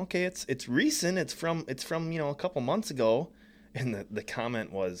like, oh, okay, it's recent. It's from a couple months ago. And the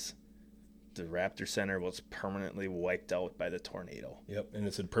comment was, the Raptor Center was permanently wiped out by the tornado. Yep, and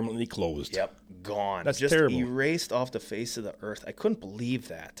it said permanently closed. Yep, gone. That's just terrible. erased off the face of the earth. I couldn't believe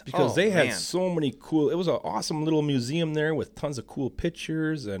that. Because they had man. so many cool. It was an awesome little museum there with tons of cool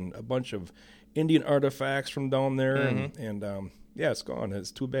pictures and a bunch of Indian artifacts from down there. And it's gone.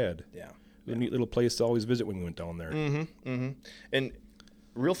 It's too bad. Yeah. It was a neat little place to always visit when we went down there. And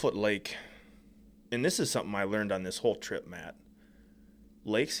Reelfoot Lake, and this is something I learned on this whole trip, Matt.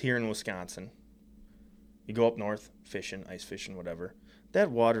 Lakes here in Wisconsin, you go up north fishing, ice fishing, whatever,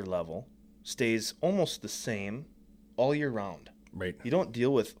 that water level stays almost the same all year round. Right. You don't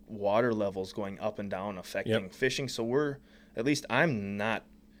deal with water levels going up and down affecting fishing, so at least I'm not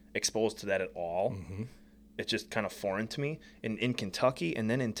exposed to that at all. it's just kind of foreign to me. In Kentucky and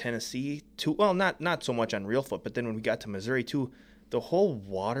then in Tennessee too. Well, not so much on Reelfoot, but then when we got to Missouri too, the whole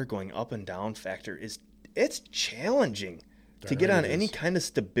water going up and down factor it's challenging to get on any kind of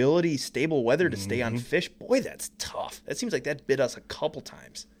stable weather to stay on fish. Boy, that's tough. That seems like that bit us a couple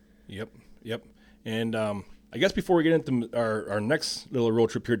times. Yep. And I guess before we get into our next little road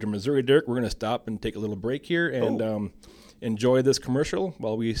trip here to Missouri, Derek, we're going to stop and take a little break here and enjoy this commercial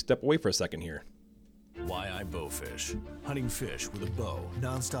while we step away for a second here. Why I Bowfish. Hunting fish with a bow.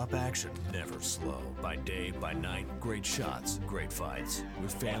 Non-stop action. Never slow. By day, by night. Great shots. Great fights.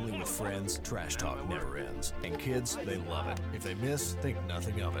 With family, with friends. Trash talk never ends. And kids, they love it. If they miss, think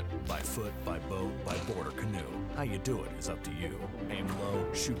nothing of it. By foot, by boat, by board or canoe. How you do it is up to you. Aim low.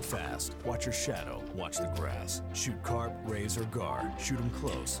 Shoot fast. Watch your shadow. Watch the grass. Shoot carp, rays, or gar. Shoot 'em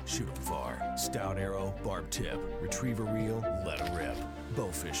close. Shoot 'em far. Stout arrow. Barb tip. Retrieve a reel. Let 'em rip.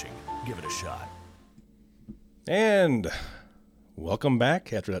 Bow fishing. Give it a shot. And welcome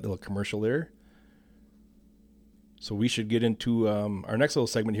back after that little commercial there. So we should get into our next little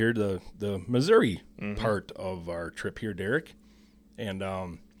segment here, the Missouri part of our trip here, Derek. And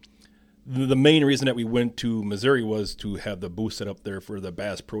the main reason that we went to Missouri was to have the booth set up there for the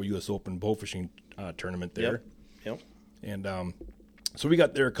Bass Pro US Open bow fishing tournament there. Yep. And so we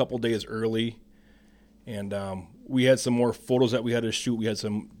got there a couple days early. And we had some more photos that we had to shoot. We had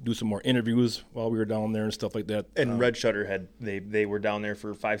do some more interviews while we were down there and stuff like that. And Red Shutter they were down there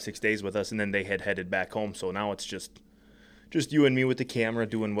for 5-6 days with us, and then they had headed back home. So now it's just you and me with the camera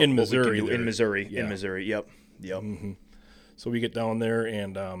doing what we can do in Missouri. Yeah. In Missouri, yep. Mm-hmm. So we get down there,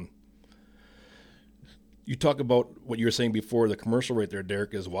 and you talk about what you were saying before the commercial right there,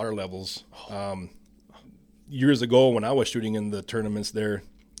 Derek, is water levels. Years ago when I was shooting in the tournaments there,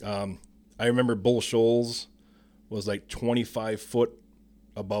 I remember Bull Shoals was like 25 foot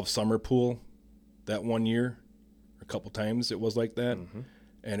above Summer Pool that one year. A couple times it was like that. Mm-hmm.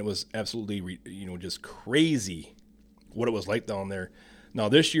 And it was absolutely, just crazy what it was like down there. Now,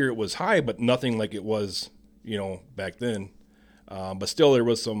 this year it was high, but nothing like it was, back then. But still there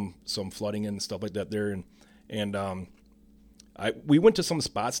was some flooding and stuff like that there. And we went to some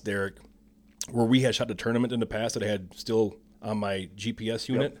spots, Derek, where we had shot the tournament in the past that I had still on my GPS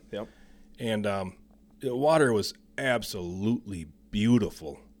unit. Yep. And the water was absolutely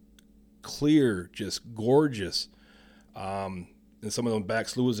beautiful, clear, just gorgeous. And some of them back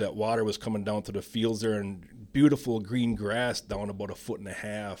sloughs, that water was coming down to the fields there, and beautiful green grass down about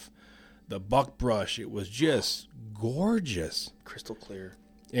 1.5 feet. The buckbrush, it was just gorgeous, crystal clear.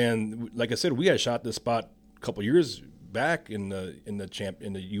 And like I said, we had shot this spot a couple years back in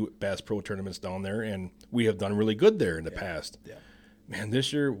the Bass Pro tournaments down there, and we have done really good there in the past. Yeah. Man,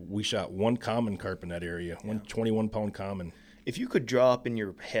 this year we shot one common carp in that area, 21-pound common. If you could draw up in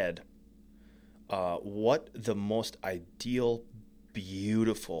your head what the most ideal,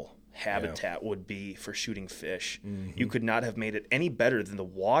 beautiful habitat would be for shooting fish, you could not have made it any better than the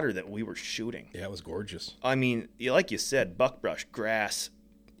water that we were shooting. Yeah, it was gorgeous. I mean, like you said, buckbrush, grass,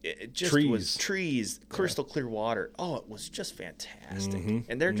 it just was trees, crystal clear water. Oh, it was just fantastic.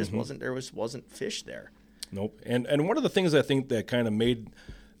 And there just wasn't fish there. Nope. And one of the things I think that kind of made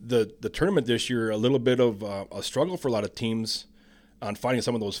the tournament this year a little bit of a struggle for a lot of teams on finding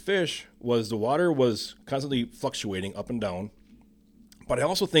some of those fish was the water was constantly fluctuating up and down. But I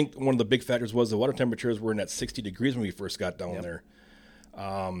also think one of the big factors was the water temperatures were in at 60 degrees when we first got down there.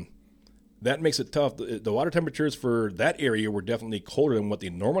 That makes it tough. The water temperatures for that area were definitely colder than what they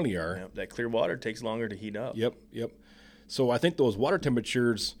normally are. Yep. That clear water takes longer to heat up. Yep. So I think those water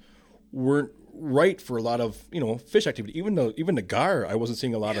temperatures weren't right for a lot of fish activity. Even the gar, I wasn't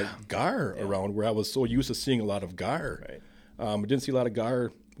seeing a lot of gar around where I was so used to seeing a lot of gar. Right. We didn't see a lot of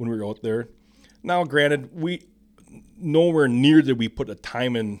gar when we were out there. Now, granted, we nowhere near did we put a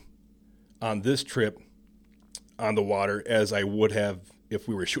time in on this trip on the water as I would have if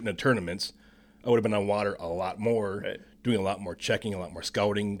we were shooting at tournaments. I would have been on water a lot more, doing a lot more checking, a lot more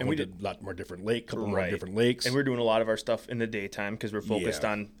scouting, and we did a lot more different more different lakes. And we're doing a lot of our stuff in the daytime because we're focused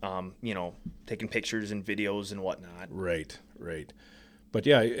on, taking pictures and videos and whatnot. Right. But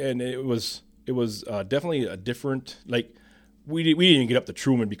yeah, and it was definitely a different, like, we didn't even get up to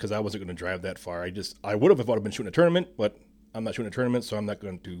Truman because I wasn't going to drive that far. I would have if I would have been shooting a tournament, but I'm not shooting a tournament, so I'm not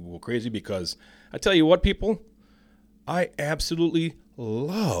going to go crazy because I tell you what, people, I absolutely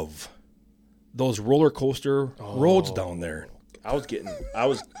love those roller coaster roads down there.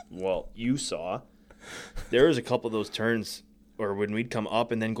 You saw, there was a couple of those turns or when we'd come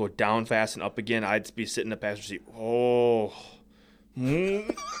up and then go down fast and up again, I'd be sitting in the passenger seat.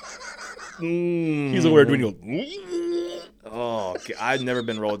 He's aware doing you. Oh I've never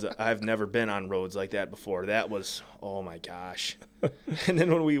been on roads like that before. That was, oh my gosh. And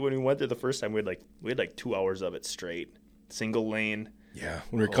then when we went there the first time, we had like 2 hours of it straight, single lane. Yeah,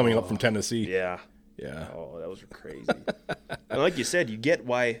 when we were coming up from Tennessee. Yeah. Yeah. Oh, that was crazy. And like you said, you get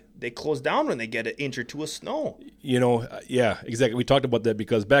why they close down when they get an inch or two of snow. Yeah, exactly. We talked about that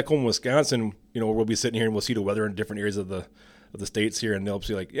because back home in Wisconsin, we'll be sitting here and we'll see the weather in different areas of the states here, and they'll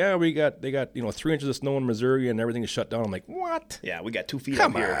be like, yeah, they got 3 inches of snow in Missouri and everything is shut down. I'm like, what? Yeah, we got 2 feet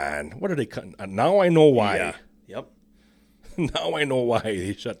Come up here. on. What are they cutting? Now I know why. Yeah. Yep. Now I know why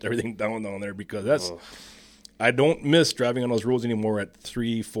they shut everything down there, because I don't miss driving on those roads anymore at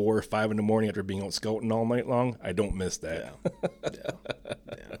 3, 4, 5 in the morning after being out scouting all night long. I don't miss that. Yeah.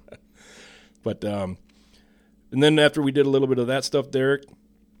 But and then after we did a little bit of that stuff, Derek,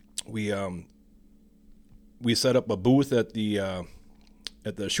 we set up a booth at the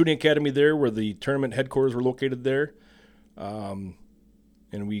shooting academy there, where the tournament headquarters were located there.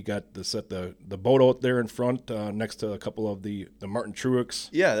 And we got to set the boat out there in front next to a couple of the Martin Truex.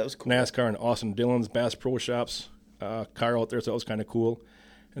 Yeah, that was cool. NASCAR and Austin Dillon's Bass Pro Shops car out there, so that was kind of cool.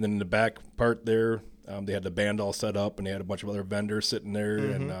 And then in the back part there, they had the band all set up, and they had a bunch of other vendors sitting there.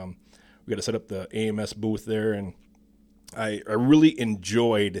 Mm-hmm. And we got to set up the AMS booth there. And I really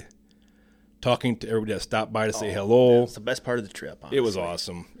enjoyed talking to everybody that stopped by to say hello. It's the best part of the trip, honestly. It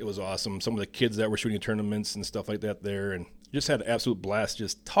was awesome. Some of the kids that were shooting tournaments and stuff like that there, and just had an absolute blast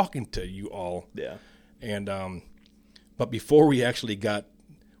just talking to you all. Yeah. And but before we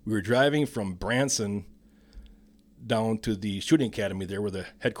were driving from Branson down to the shooting academy there where the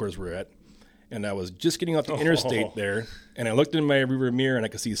headquarters were at, and I was just getting off the interstate there, and I looked in my rearview mirror and I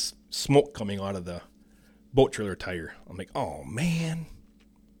could see smoke coming out of the boat trailer tire. I'm like, oh man,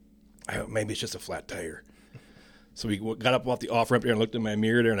 maybe it's just a flat tire. So we got up off the off ramp there and looked in my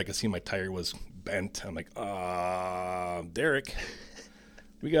mirror there, and I could see my tire was bent. I'm like, Derek,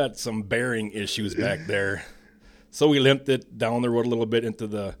 we got some bearing issues back there. So we limped it down the road a little bit into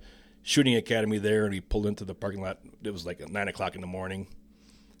the shooting academy there, and we pulled into the parking lot. It was like at 9 o'clock in the morning,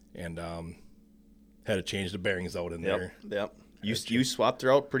 and had to change the bearings out in there. Yep. You swapped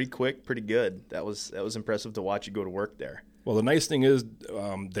her out pretty quick, pretty good. That was impressive to watch you go to work there. Well, the nice thing is,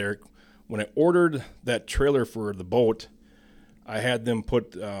 Derek, when I ordered that trailer for the boat, I had them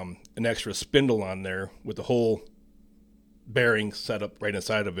put an extra spindle on there with the whole bearing set up right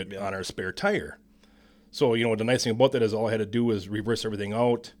inside of it on our spare tire. So, the nice thing about that is all I had to do was reverse everything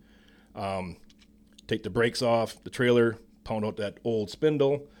out, take the brakes off the trailer, pound out that old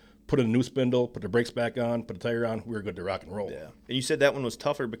spindle, put in a new spindle, put the brakes back on, put the tire on. We were good to rock and roll. Yeah. And you said that one was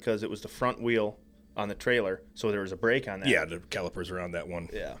tougher because it was the front wheel on the trailer, so there was a brake on that. Yeah, the calipers are on that one.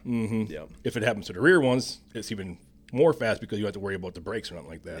 Yeah. Mm-hmm. Yeah. If it happens to the rear ones, it's even more fast because you have to worry about the brakes or nothing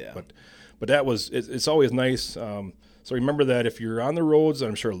like that. Yeah. But that was it's always nice. So remember that if you're on the roads, and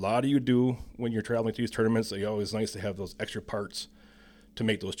I'm sure a lot of you do when you're traveling to these tournaments, it's always nice to have those extra parts to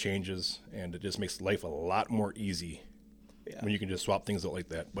make those changes, and it just makes life a lot more easy when you can just swap things out like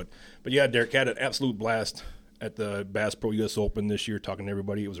that. But yeah, Derek, had an absolute blast at the Bass Pro US Open this year, talking to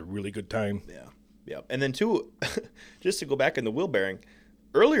everybody. It was a really good time. Yeah. Yeah. And then too, just to go back in the wheel bearing,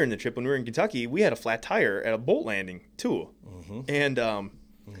 earlier in the trip when we were in Kentucky, we had a flat tire at a boat landing too. Mm-hmm. And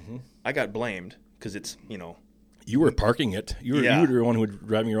I got blamed because it's, You were parking it. You were the one who was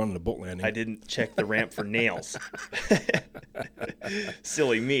driving around on the boat landing. I didn't check the ramp for nails.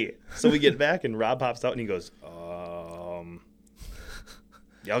 Silly me. So we get back and Rob hops out and he goes, y'all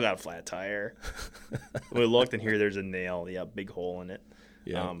got a flat tire. We looked and here there's a nail. Yeah, big hole in it.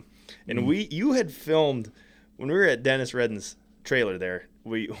 Yeah. And you had filmed when we were at Dennis Redden's trailer there.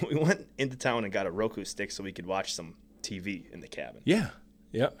 We went into town and got a Roku stick so we could watch some TV in the cabin. Yeah.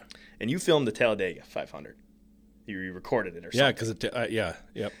 And you filmed the Talladega 500. You recorded it or something. Yeah, because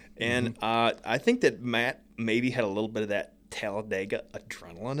yep. And I think that Matt maybe had a little bit of that Talladega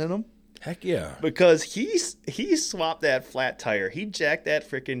adrenaline in him. Heck yeah. Because he swapped that flat tire. He jacked that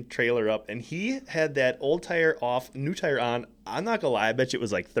freaking trailer up, and he had that old tire off, new tire on. I'm not going to lie. I bet you it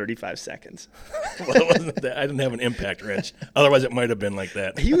was like 35 seconds. Well, it wasn't that. I didn't have an impact wrench. Otherwise, it might have been like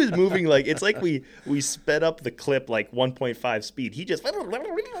that. He was moving like, it's like we sped up the clip like 1.5 speed. He just,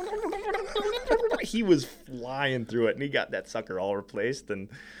 he was flying through it, and he got that sucker all replaced, and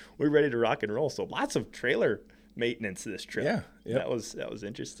we're ready to rock and roll. So lots of trailer maintenance this trip. Yeah. That was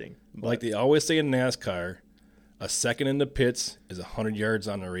interesting. But like they always say in NASCAR, a second in the pits is 100 yards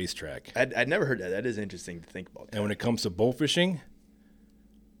on the racetrack. I'd never heard that. That is interesting to think about. And when it comes to bow fishing,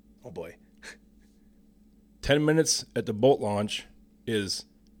 oh boy, 10 minutes at the boat launch is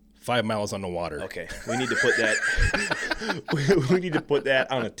 5 miles on the water. Okay, we need to put that. we need to put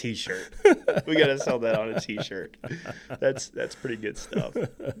that on a T-shirt. We got to sell that on a T-shirt. That's pretty good stuff.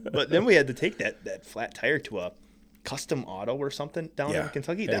 But then we had to take that flat tire to a custom auto or something down in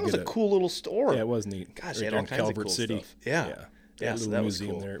Kentucky. That was a cool little store. Yeah, it was neat. Gosh, Right they had there all in kinds of Calvert cool City. stuff. Yeah, They had a so little that was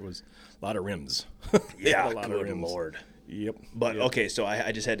museum cool. there. It was a lot of rims. Yeah, a lot good of rims. Lord. Yep. But okay, so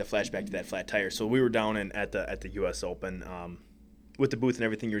I just had to flash back to that flat tire. So we were down at the U.S. Open with the booth and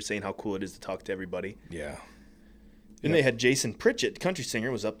everything. You were saying how cool it is to talk to everybody. Yeah. And they had Jason Pritchett, country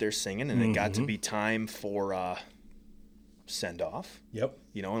singer, was up there singing, and it got to be time for send off. Yep.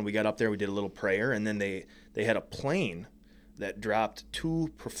 You know, and we got up there, we did a little prayer, and then they had a plane that dropped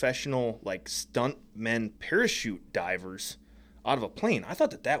 2 professional like stuntmen parachute divers out of a plane. I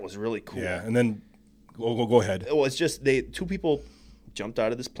thought that was really cool. Yeah, and then go ahead. Well, it's just 2 people jumped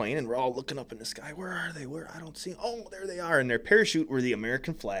out of this plane, and we're all looking up in the sky. Where are they? Where? I don't see them. Oh, there they are. And their parachute were the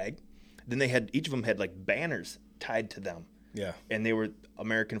American flag. Then they had, each of them had like banners tied to them. Yeah. And they were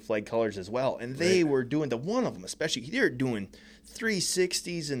American flag colors as well. And they were doing, the one of them especially, they were doing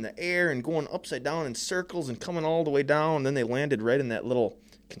 360s in the air and going upside down in circles and coming all the way down. And then they landed right in that little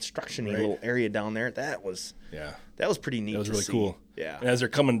construction-y little area down there. That was pretty neat. That was to really see. cool. Yeah. And as they're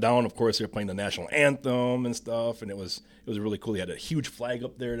coming down, of course, they're playing the national anthem and stuff, and it was really cool. They had a huge flag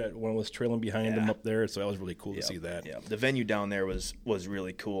up there that one was trailing behind them up there, so that was really cool to see that. Yeah. The venue down there was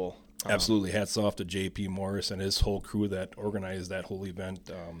really cool. Absolutely. Hats off to J.P. Morris and his whole crew that organized that whole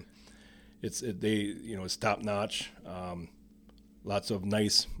event. It's top notch. Lots of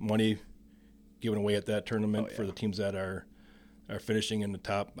nice money given away at that tournament for the teams that are finishing in the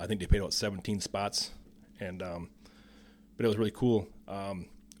top. I think they paid out 17 spots, and but it was really cool.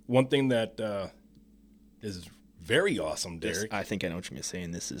 One thing that is very awesome, Derek, I think I know what you're going to say,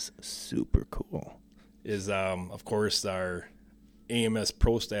 and this is super cool. is of course our AMS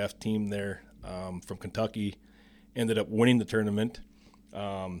Pro Staff team there from Kentucky ended up winning the tournament.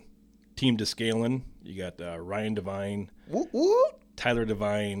 Team Descalin, you got Ryan Devine, Tyler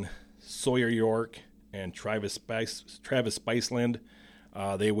Devine, Sawyer York, and Travis Spiceland.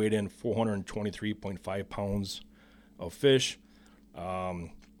 They weighed in 423.5 pounds of fish. The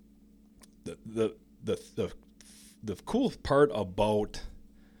cool part about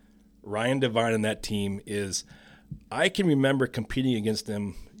Ryan Devine and that team is I can remember competing against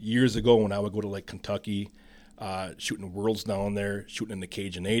them years ago when I would go to like Kentucky, shooting worlds down there, shooting in the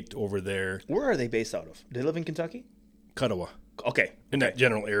Cajun 8 over there. Where are they based out of? Do they live in Kentucky? Katawa. Okay. In that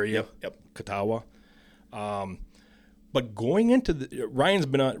general area. Yep. Katawa. But going into Ryan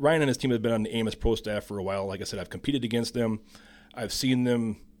and his team have been on the Amos Pro Staff for a while. Like I said, I've competed against them. I've seen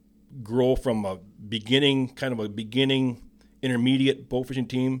them grow from a beginning intermediate bow fishing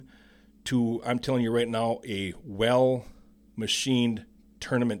team to, I'm telling you right now, a well-machined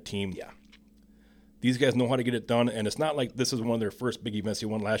tournament team. Yeah. These guys know how to get it done, and it's not like this is one of their first big events. He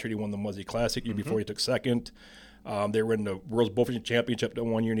won last year. He won the Muzzy Classic. Year before he took second. They were in the World's Bow Fishing Championship that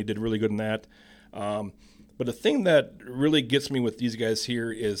one year, and he did really good in that. But the thing that really gets me with these guys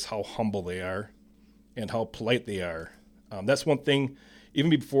here is how humble they are and how polite they are. That's one thing, even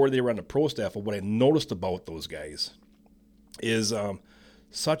before they were on the pro staff, of what I noticed about those guys is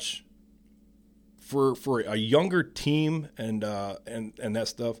such for a younger team and that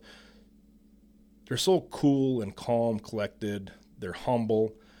stuff. They're so cool and calm, collected. They're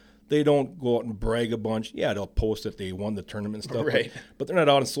humble. They don't go out and brag a bunch. Yeah, they'll post that they won the tournament and stuff. Right. But they're not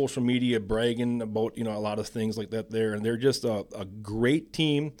out on social media bragging about, a lot of things like that there. And they're just a great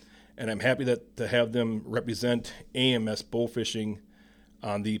team. And I'm happy to have them represent AMS bow fishing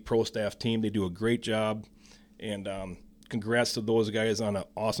on the pro staff team. They do a great job. And congrats to those guys on an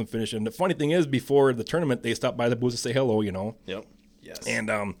awesome finish. And the funny thing is, before the tournament, they stopped by the booth to say hello, Yep. Yes.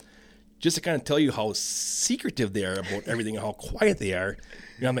 And just to kind of tell you how secretive they are about everything and how quiet they are.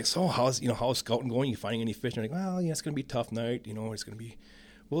 I'm like, so how's scouting going? You finding any fish? And they're like, well, it's going to be a tough night. It's going to be,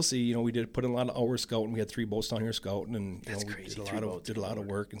 we'll see. We did put in a lot of hours scouting. We had 3 boats down here scouting, and That's we crazy. did a lot of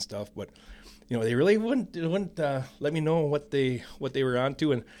work and stuff. But they really wouldn't let me know what they were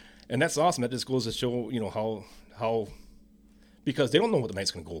onto, and that's awesome. That just goes to show how because they don't know what the night's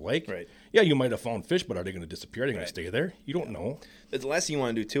going to go like. Right. Yeah, you might have found fish, but are they going to disappear? Are they going to stay there? You don't know. The last thing you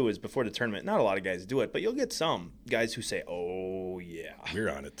want to do, too, is before the tournament, not a lot of guys do it, but you'll get some guys who say, oh, yeah. We're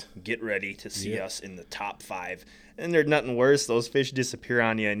on it. Get ready to see us in the top 5. And there's nothing worse. Those fish disappear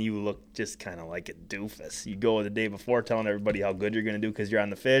on you, and you look just kind of like a doofus. You go the day before telling everybody how good you're going to do because you're on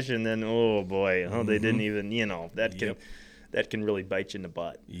the fish, and then, oh, boy, they didn't even, that can really bite you in the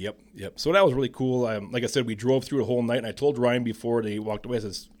butt. Yep. So that was really cool. Like I said, we drove through the whole night, and I told Ryan before they walked away, I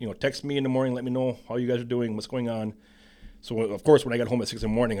says, text me in the morning, let me know how you guys are doing, what's going on. So, of course, when I got home at 6 in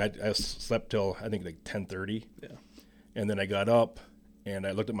the morning, I slept till, I think, like 10:30. Yeah. And then I got up, and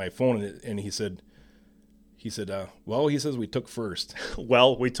I looked at my phone, and he said, well, he says we took first.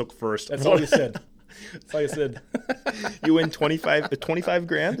 Well, we took first. That's all he said. That's all he said. You win 25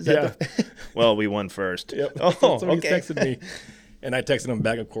 grand? Is that well, we won first. Yep. Oh, That's what okay. he texted me. And I texted him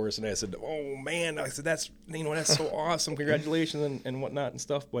back, of course, and I said, oh, man. I said, that's so awesome. Congratulations and whatnot and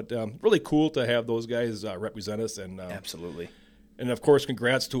stuff. But really cool to have those guys represent us. And Absolutely. And, of course,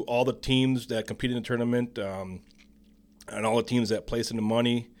 congrats to all the teams that competed in the tournament and all the teams that placed in the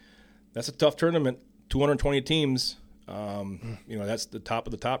money. That's a tough tournament, 220 teams. That's the top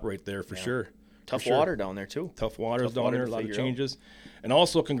of the top right there for sure. Tough For sure. water down there, too. Tough waters Tough down water there, a to lot of figure out. changes. And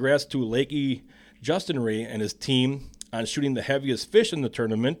also congrats to Lakey Justin Ray and his team on shooting the heaviest fish in the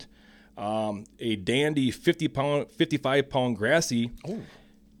tournament, a dandy 55-pound grassy. Oh.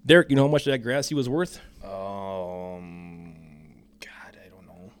 Derek, you know how much that grassy was worth? God, I don't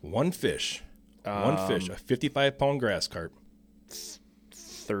know. One fish, a 55-pound grass carp.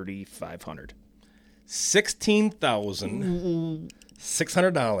 3,500.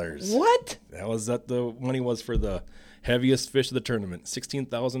 $16,600. What? That was what the money was for the heaviest fish of the tournament.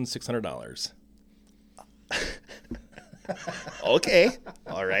 $16,600. Okay.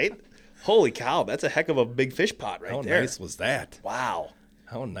 All right. Holy cow, that's a heck of a big fish pot right How there. nice was that? Wow.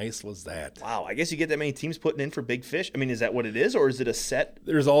 How nice was that? Wow. I guess you get that many teams putting in for big fish. I mean, is that what it is, or is it a set?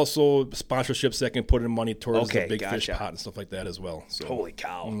 There's also sponsorships that can put in money towards Okay, the big fish gotcha. pot and stuff like that as well. So, Holy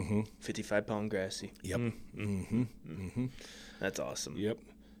cow. 55-pound grassy. yep. That's awesome. Yep.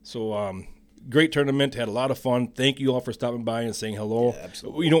 So, great tournament. Had a lot of fun. Thank you all for stopping by and saying hello. Yeah,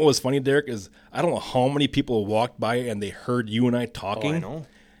 absolutely. You know what was funny, Derek, is I don't know how many people walked by and they heard you and I talking. Oh, I know.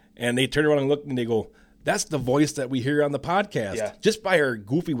 And they turned around and looked and they go, that's the voice that we hear on the podcast. Yeah. Just by our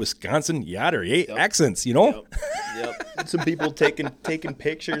goofy Wisconsin accents, you know? Yep. Some people taking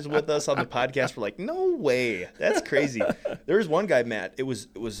pictures with us on the podcast were like, no way. That's crazy. There was one guy, Matt. It was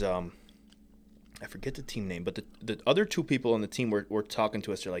I forget the team name, but the other two people on the team were talking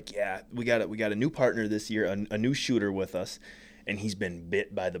to us. They're like, yeah, we got a new partner this year, a new shooter with us, and he's been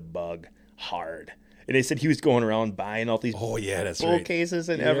bit by the bug hard. And they said he was going around buying all these Oh, yeah, that's bull right. cases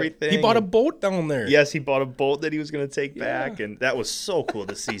and Yeah. everything. He bought a boat down there. Yes, he bought a boat that he was going to take back, and that was so cool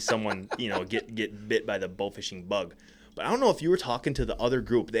to see someone, get bit by the bowfishing bug. But I don't know if you were talking to the other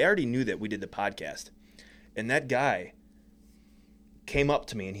group. They already knew that we did the podcast, and that guy came up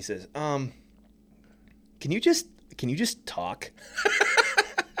to me and he says, "Can you just talk?"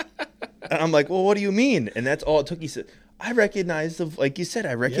 And I'm like, "Well, what do you mean?" And that's all it took. He said, "I recognize like you said,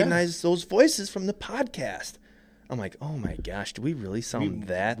 I recognize those voices from the podcast." I'm like, "Oh my gosh, do we really sound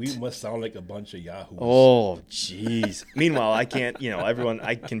that?" We must sound like a bunch of yahoos. Oh, jeez. Meanwhile, I can't,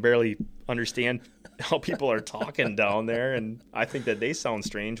 I can barely understand how people are talking down there, and I think that they sound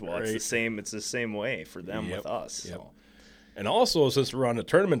strange. Well, it's the same way for them with us. Yep. So. And also, since we're on the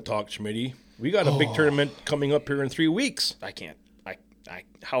tournament talk, Schmitty, we got a big tournament coming up here in 3 weeks. I can't.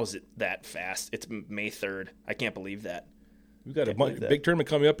 How is it that fast? It's May 3rd. I can't believe that. We've got a believe that. big tournament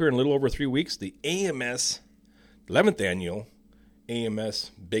coming up here in a little over 3 weeks. The AMS 11th annual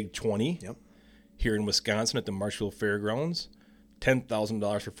AMS Big 20 here in Wisconsin at the Marshfield Fairgrounds.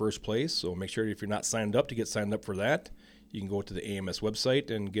 $10,000 for first place. So make sure if you're not signed up to get signed up for that. You can go to the AMS website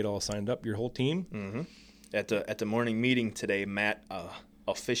and get all signed up, your whole team. Mm-hmm. At the morning meeting today, Matt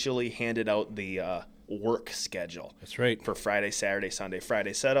officially handed out the work schedule. That's right. For Friday, Saturday, Sunday.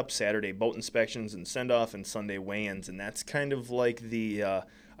 Friday setup, Saturday boat inspections and send-off, and Sunday weigh-ins. And that's kind of like the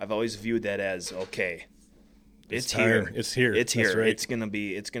I've always viewed that as, okay, it's here. It's here. It's here. That's right. It's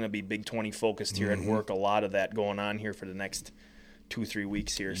gonna be Big 20 focused here at work. A lot of that going on here for the next 2-3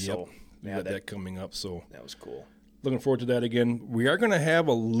 weeks here. So we got that coming up. So that was cool. looking forward to that again. We are going to have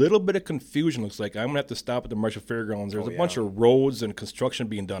a little bit of confusion, looks like. I'm going to have to stop at the Marshfield Fairgrounds. There's a bunch of roads and construction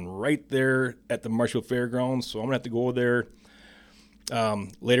being done right there at the Marshfield Fairgrounds. So I'm going to have to go there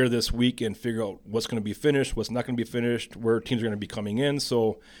later this week and figure out what's going to be finished, what's not going to be finished, where teams are going to be coming in.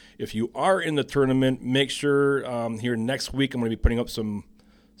 So if you are in the tournament, make sure here next week I'm going to be putting up some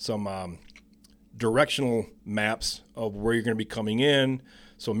directional maps of where you're going to be coming in.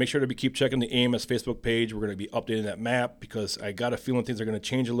 So make sure to keep checking the AMS Facebook page. We're going to be updating that map because I got a feeling things are going to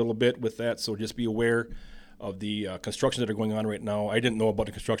change a little bit with that. So just be aware of the constructions that are going on right now. I didn't know about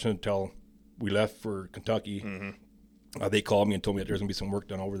the construction until we left for Kentucky. Mm-hmm. They called me and told me that there's going to be some work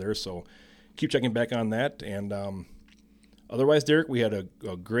done over there. So keep checking back on that. And otherwise, Derek, we had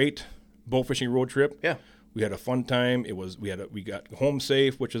a great bow fishing road trip. Yeah. We had a fun time. We got home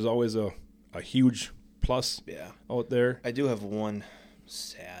safe, which is always a huge plus out there. I do have one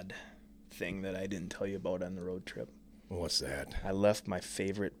sad thing that I didn't tell you about on the road trip. What's that? I left my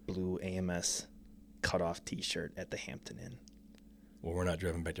favorite blue AMS cutoff T-shirt at the Hampton Inn. Well, we're not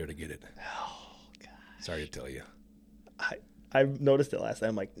driving back there to get it. Oh, God. Sorry to tell you. I noticed it last time.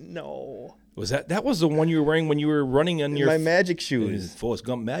 I'm like, no. Was that was the one you were wearing when you were running on your My magic shoes. Forrest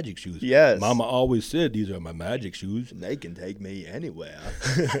Gump magic shoes? Yes. Mama always said these are my magic shoes. They can take me anywhere.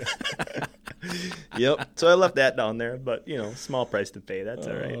 Yep. So I left that down there, but small price to pay. That's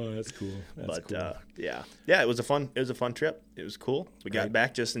all right. Oh, that's cool. That's cool. Yeah, it was a fun trip. It was cool. We got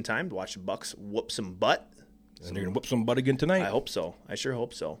back just in time to watch the Bucks whoop some butt. And they're gonna whoop some butt again tonight. I hope so. I sure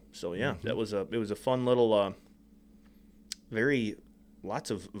hope so. So yeah, it was a fun little,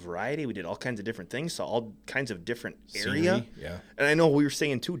 lots of variety. We did all kinds of different things, saw all kinds of different area. Scenery, yeah. And I know we were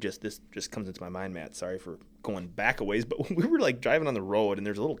saying too, this just comes into my mind, Matt. Sorry for going back a ways, but we were like driving on the road and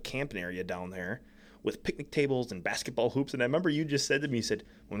there's a little camping area down there with picnic tables and basketball hoops. And I remember you just said to me, you said,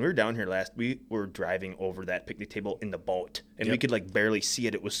 when we were down here last, we were driving over that picnic table in the boat and we could like barely see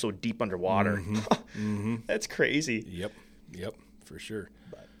it. It was so deep underwater. Mm-hmm. That's crazy. Yep, for sure.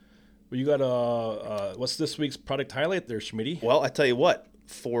 Well, you got what's this week's product highlight there, Schmitty? Well, I tell you what,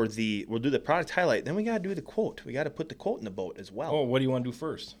 we'll do the product highlight, then we got to do the quote. We got to put the quote in the boat as well. Oh, what do you want to do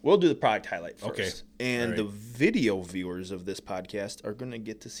first? We'll do the product highlight first. Okay. And right. the video viewers of this podcast are going to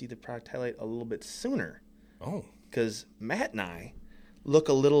get to see the product highlight a little bit sooner. Oh. Because Matt and I look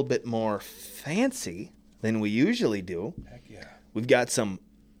a little bit more fancy than we usually do. Heck yeah. We've got some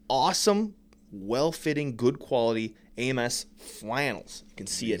awesome, well-fitting, good quality AMS flannels. You can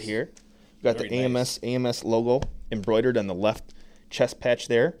see it here. We've got Very the nice. AMS logo embroidered on the left chest patch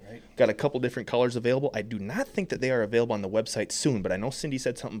there. Right. Got a couple different colors available. I do not think that they are available on the website soon, but I know Cindy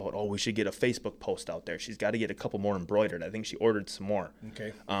said something about, we should get a Facebook post out there. She's got to get a couple more embroidered. I think she ordered some more.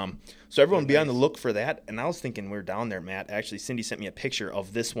 Okay. So everyone be on the look for that. And I was thinking we were down there, Matt. Actually, Cindy sent me a picture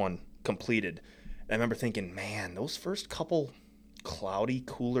of this one completed. And I remember thinking, man, those first couple cloudy,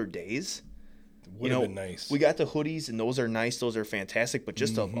 cooler days, Would have been nice. we got the hoodies, and those are nice. Those are fantastic. But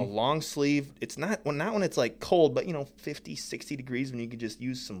just a long sleeve, it's not when it's like cold, but 50, 60 degrees when you could just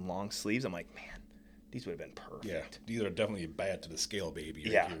use some long sleeves. I'm like, man, these would have been perfect. Yeah, these are definitely bad to the scale, baby.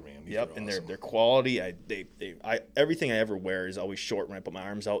 Right Yeah. here, man. These Yep. are And awesome. their quality, everything I ever wear is always short when I put my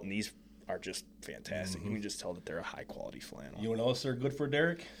arms out, and these are just fantastic. You can just tell that they're a high quality flannel. You know what else they're good for,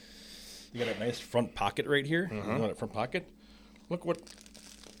 Derek? You got a nice front pocket right here. You know that front pocket? Look what.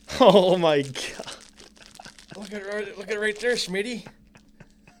 Oh my god! Look at it right there, Schmitty.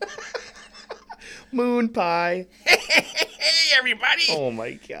 Moon pie. Hey, everybody! Oh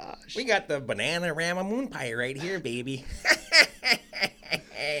my gosh! We got the Banana-Rama moon pie right here, baby.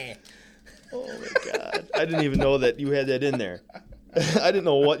 Oh my god! I didn't even know that you had that in there. I didn't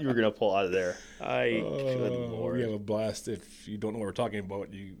know what you were gonna pull out of there. Good lord! We have a blast. If you don't know what we're talking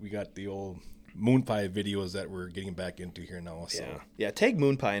about, we got the old moon pie videos that we're getting back into here now. So. Yeah. Tag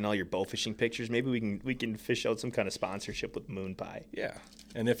Moon Pie in all your bow fishing pictures. Maybe we can fish out some kind of sponsorship with Moon Pie. Yeah.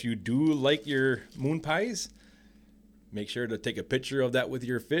 And if you do like your moon pies, make sure to take a picture of that with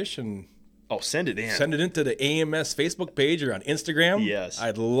your fish and Send it in. send it into the AMS Facebook page or on Instagram. Yes.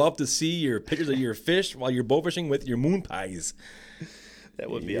 I'd love to see your pictures of your fish while you're bow fishing with your moon pies. That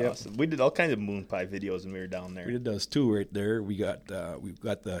would be awesome. We did all kinds of Moon Pie videos when we were down there. We did those too right there. We've got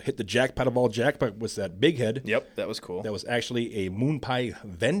the hit the jackpot of all jackpot with that big head. Yep, that was cool. That was actually a moon pie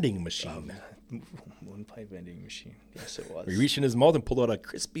vending machine. Moon Pie vending machine. Yes, it was. He reached in his mouth and pulled out a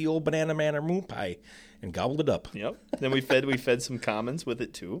crispy old Banana Man or moon pie and gobbled it up. Yep. Then we fed some commons with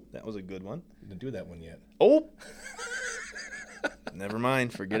it too. That was a good one. Didn't do that one yet. Oh. Never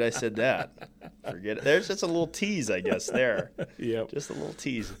mind. Forget I said that. Forget it. There's just a little tease, I guess, there. Yep. Just a little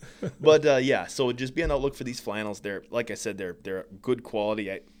tease. But, yeah, so just be on the look for these flannels. They're, like I said, they're good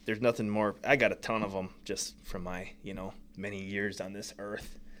quality. There's nothing more. I got a ton of them just from my, many years on this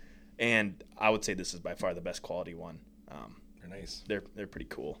earth. And I would say this is by far the best quality one. They're nice. They're pretty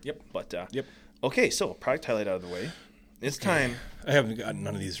cool. Yep. But, Yep. Okay, so product highlight out of the way. It's time. I haven't gotten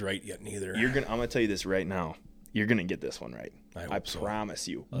none of these right yet, neither. I'm gonna tell you this right now. You're gonna get this one right. I hope so. promise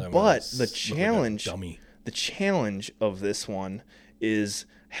you. Otherwise, But the look like a challenge, dummy. the challenge of this one is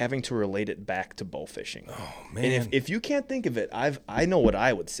having to relate it back to bow fishing. Oh man. And if you can't think of it, I know what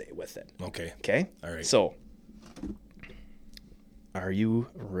I would say with it. Okay. Okay. All right. So, are you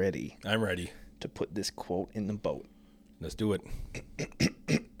ready I'm ready. to put this quote in the boat? Let's do it.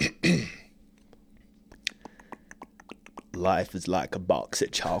 Life is like a box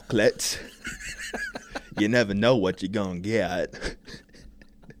of chocolates. You never know what you're going to get.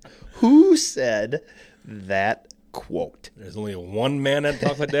 Who said that quote? There's only one man that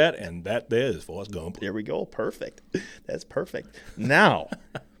talks like that, and that there is Forrest Gump. There we go. Perfect. That's perfect. Now,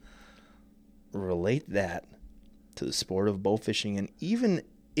 relate that to the sport of bow fishing, and even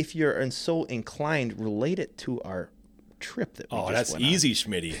if you're so inclined, relate it to our trip that we just that's went on. easy,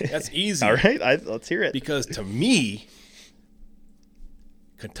 Schmitty. That's easy. All right, let's hear it. Because to me,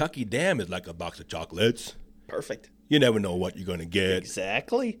 Kentucky Dam is like a box of chocolates. Perfect. You never know what you're going to get.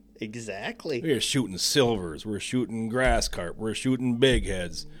 Exactly. We're shooting silvers. We're shooting grass carp. We're shooting big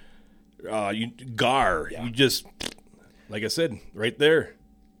heads. Gar. Yeah. You just, like I said, right there.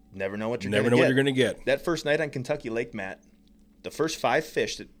 Never know what you're Never going to know get. what you're going to get. That first night on Kentucky Lake, Matt, the first 5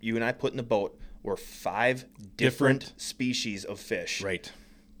 fish that you and I put in the boat were 5 different species of fish. Right.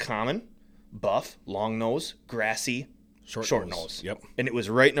 Common, buff, long nose, grassy, short nose. Yep. And it was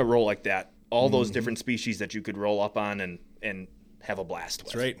right in a row like that. All those different species that you could roll up on and have a blast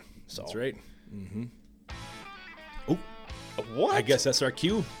with. That's right. So. That's right. What? I guess that's our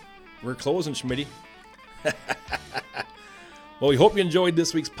cue. We're closing, Schmitty. Well, we hope you enjoyed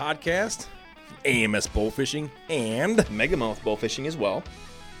this week's podcast. AMS Bowfishing and Megamouth bow fishing as well.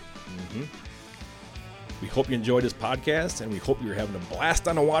 we hope you enjoyed this podcast, and we hope you're having a blast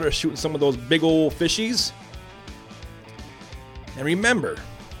on the water shooting some of those big old fishies. And remember,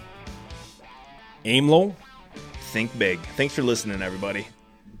 aim low. Think big. Thanks for listening, everybody.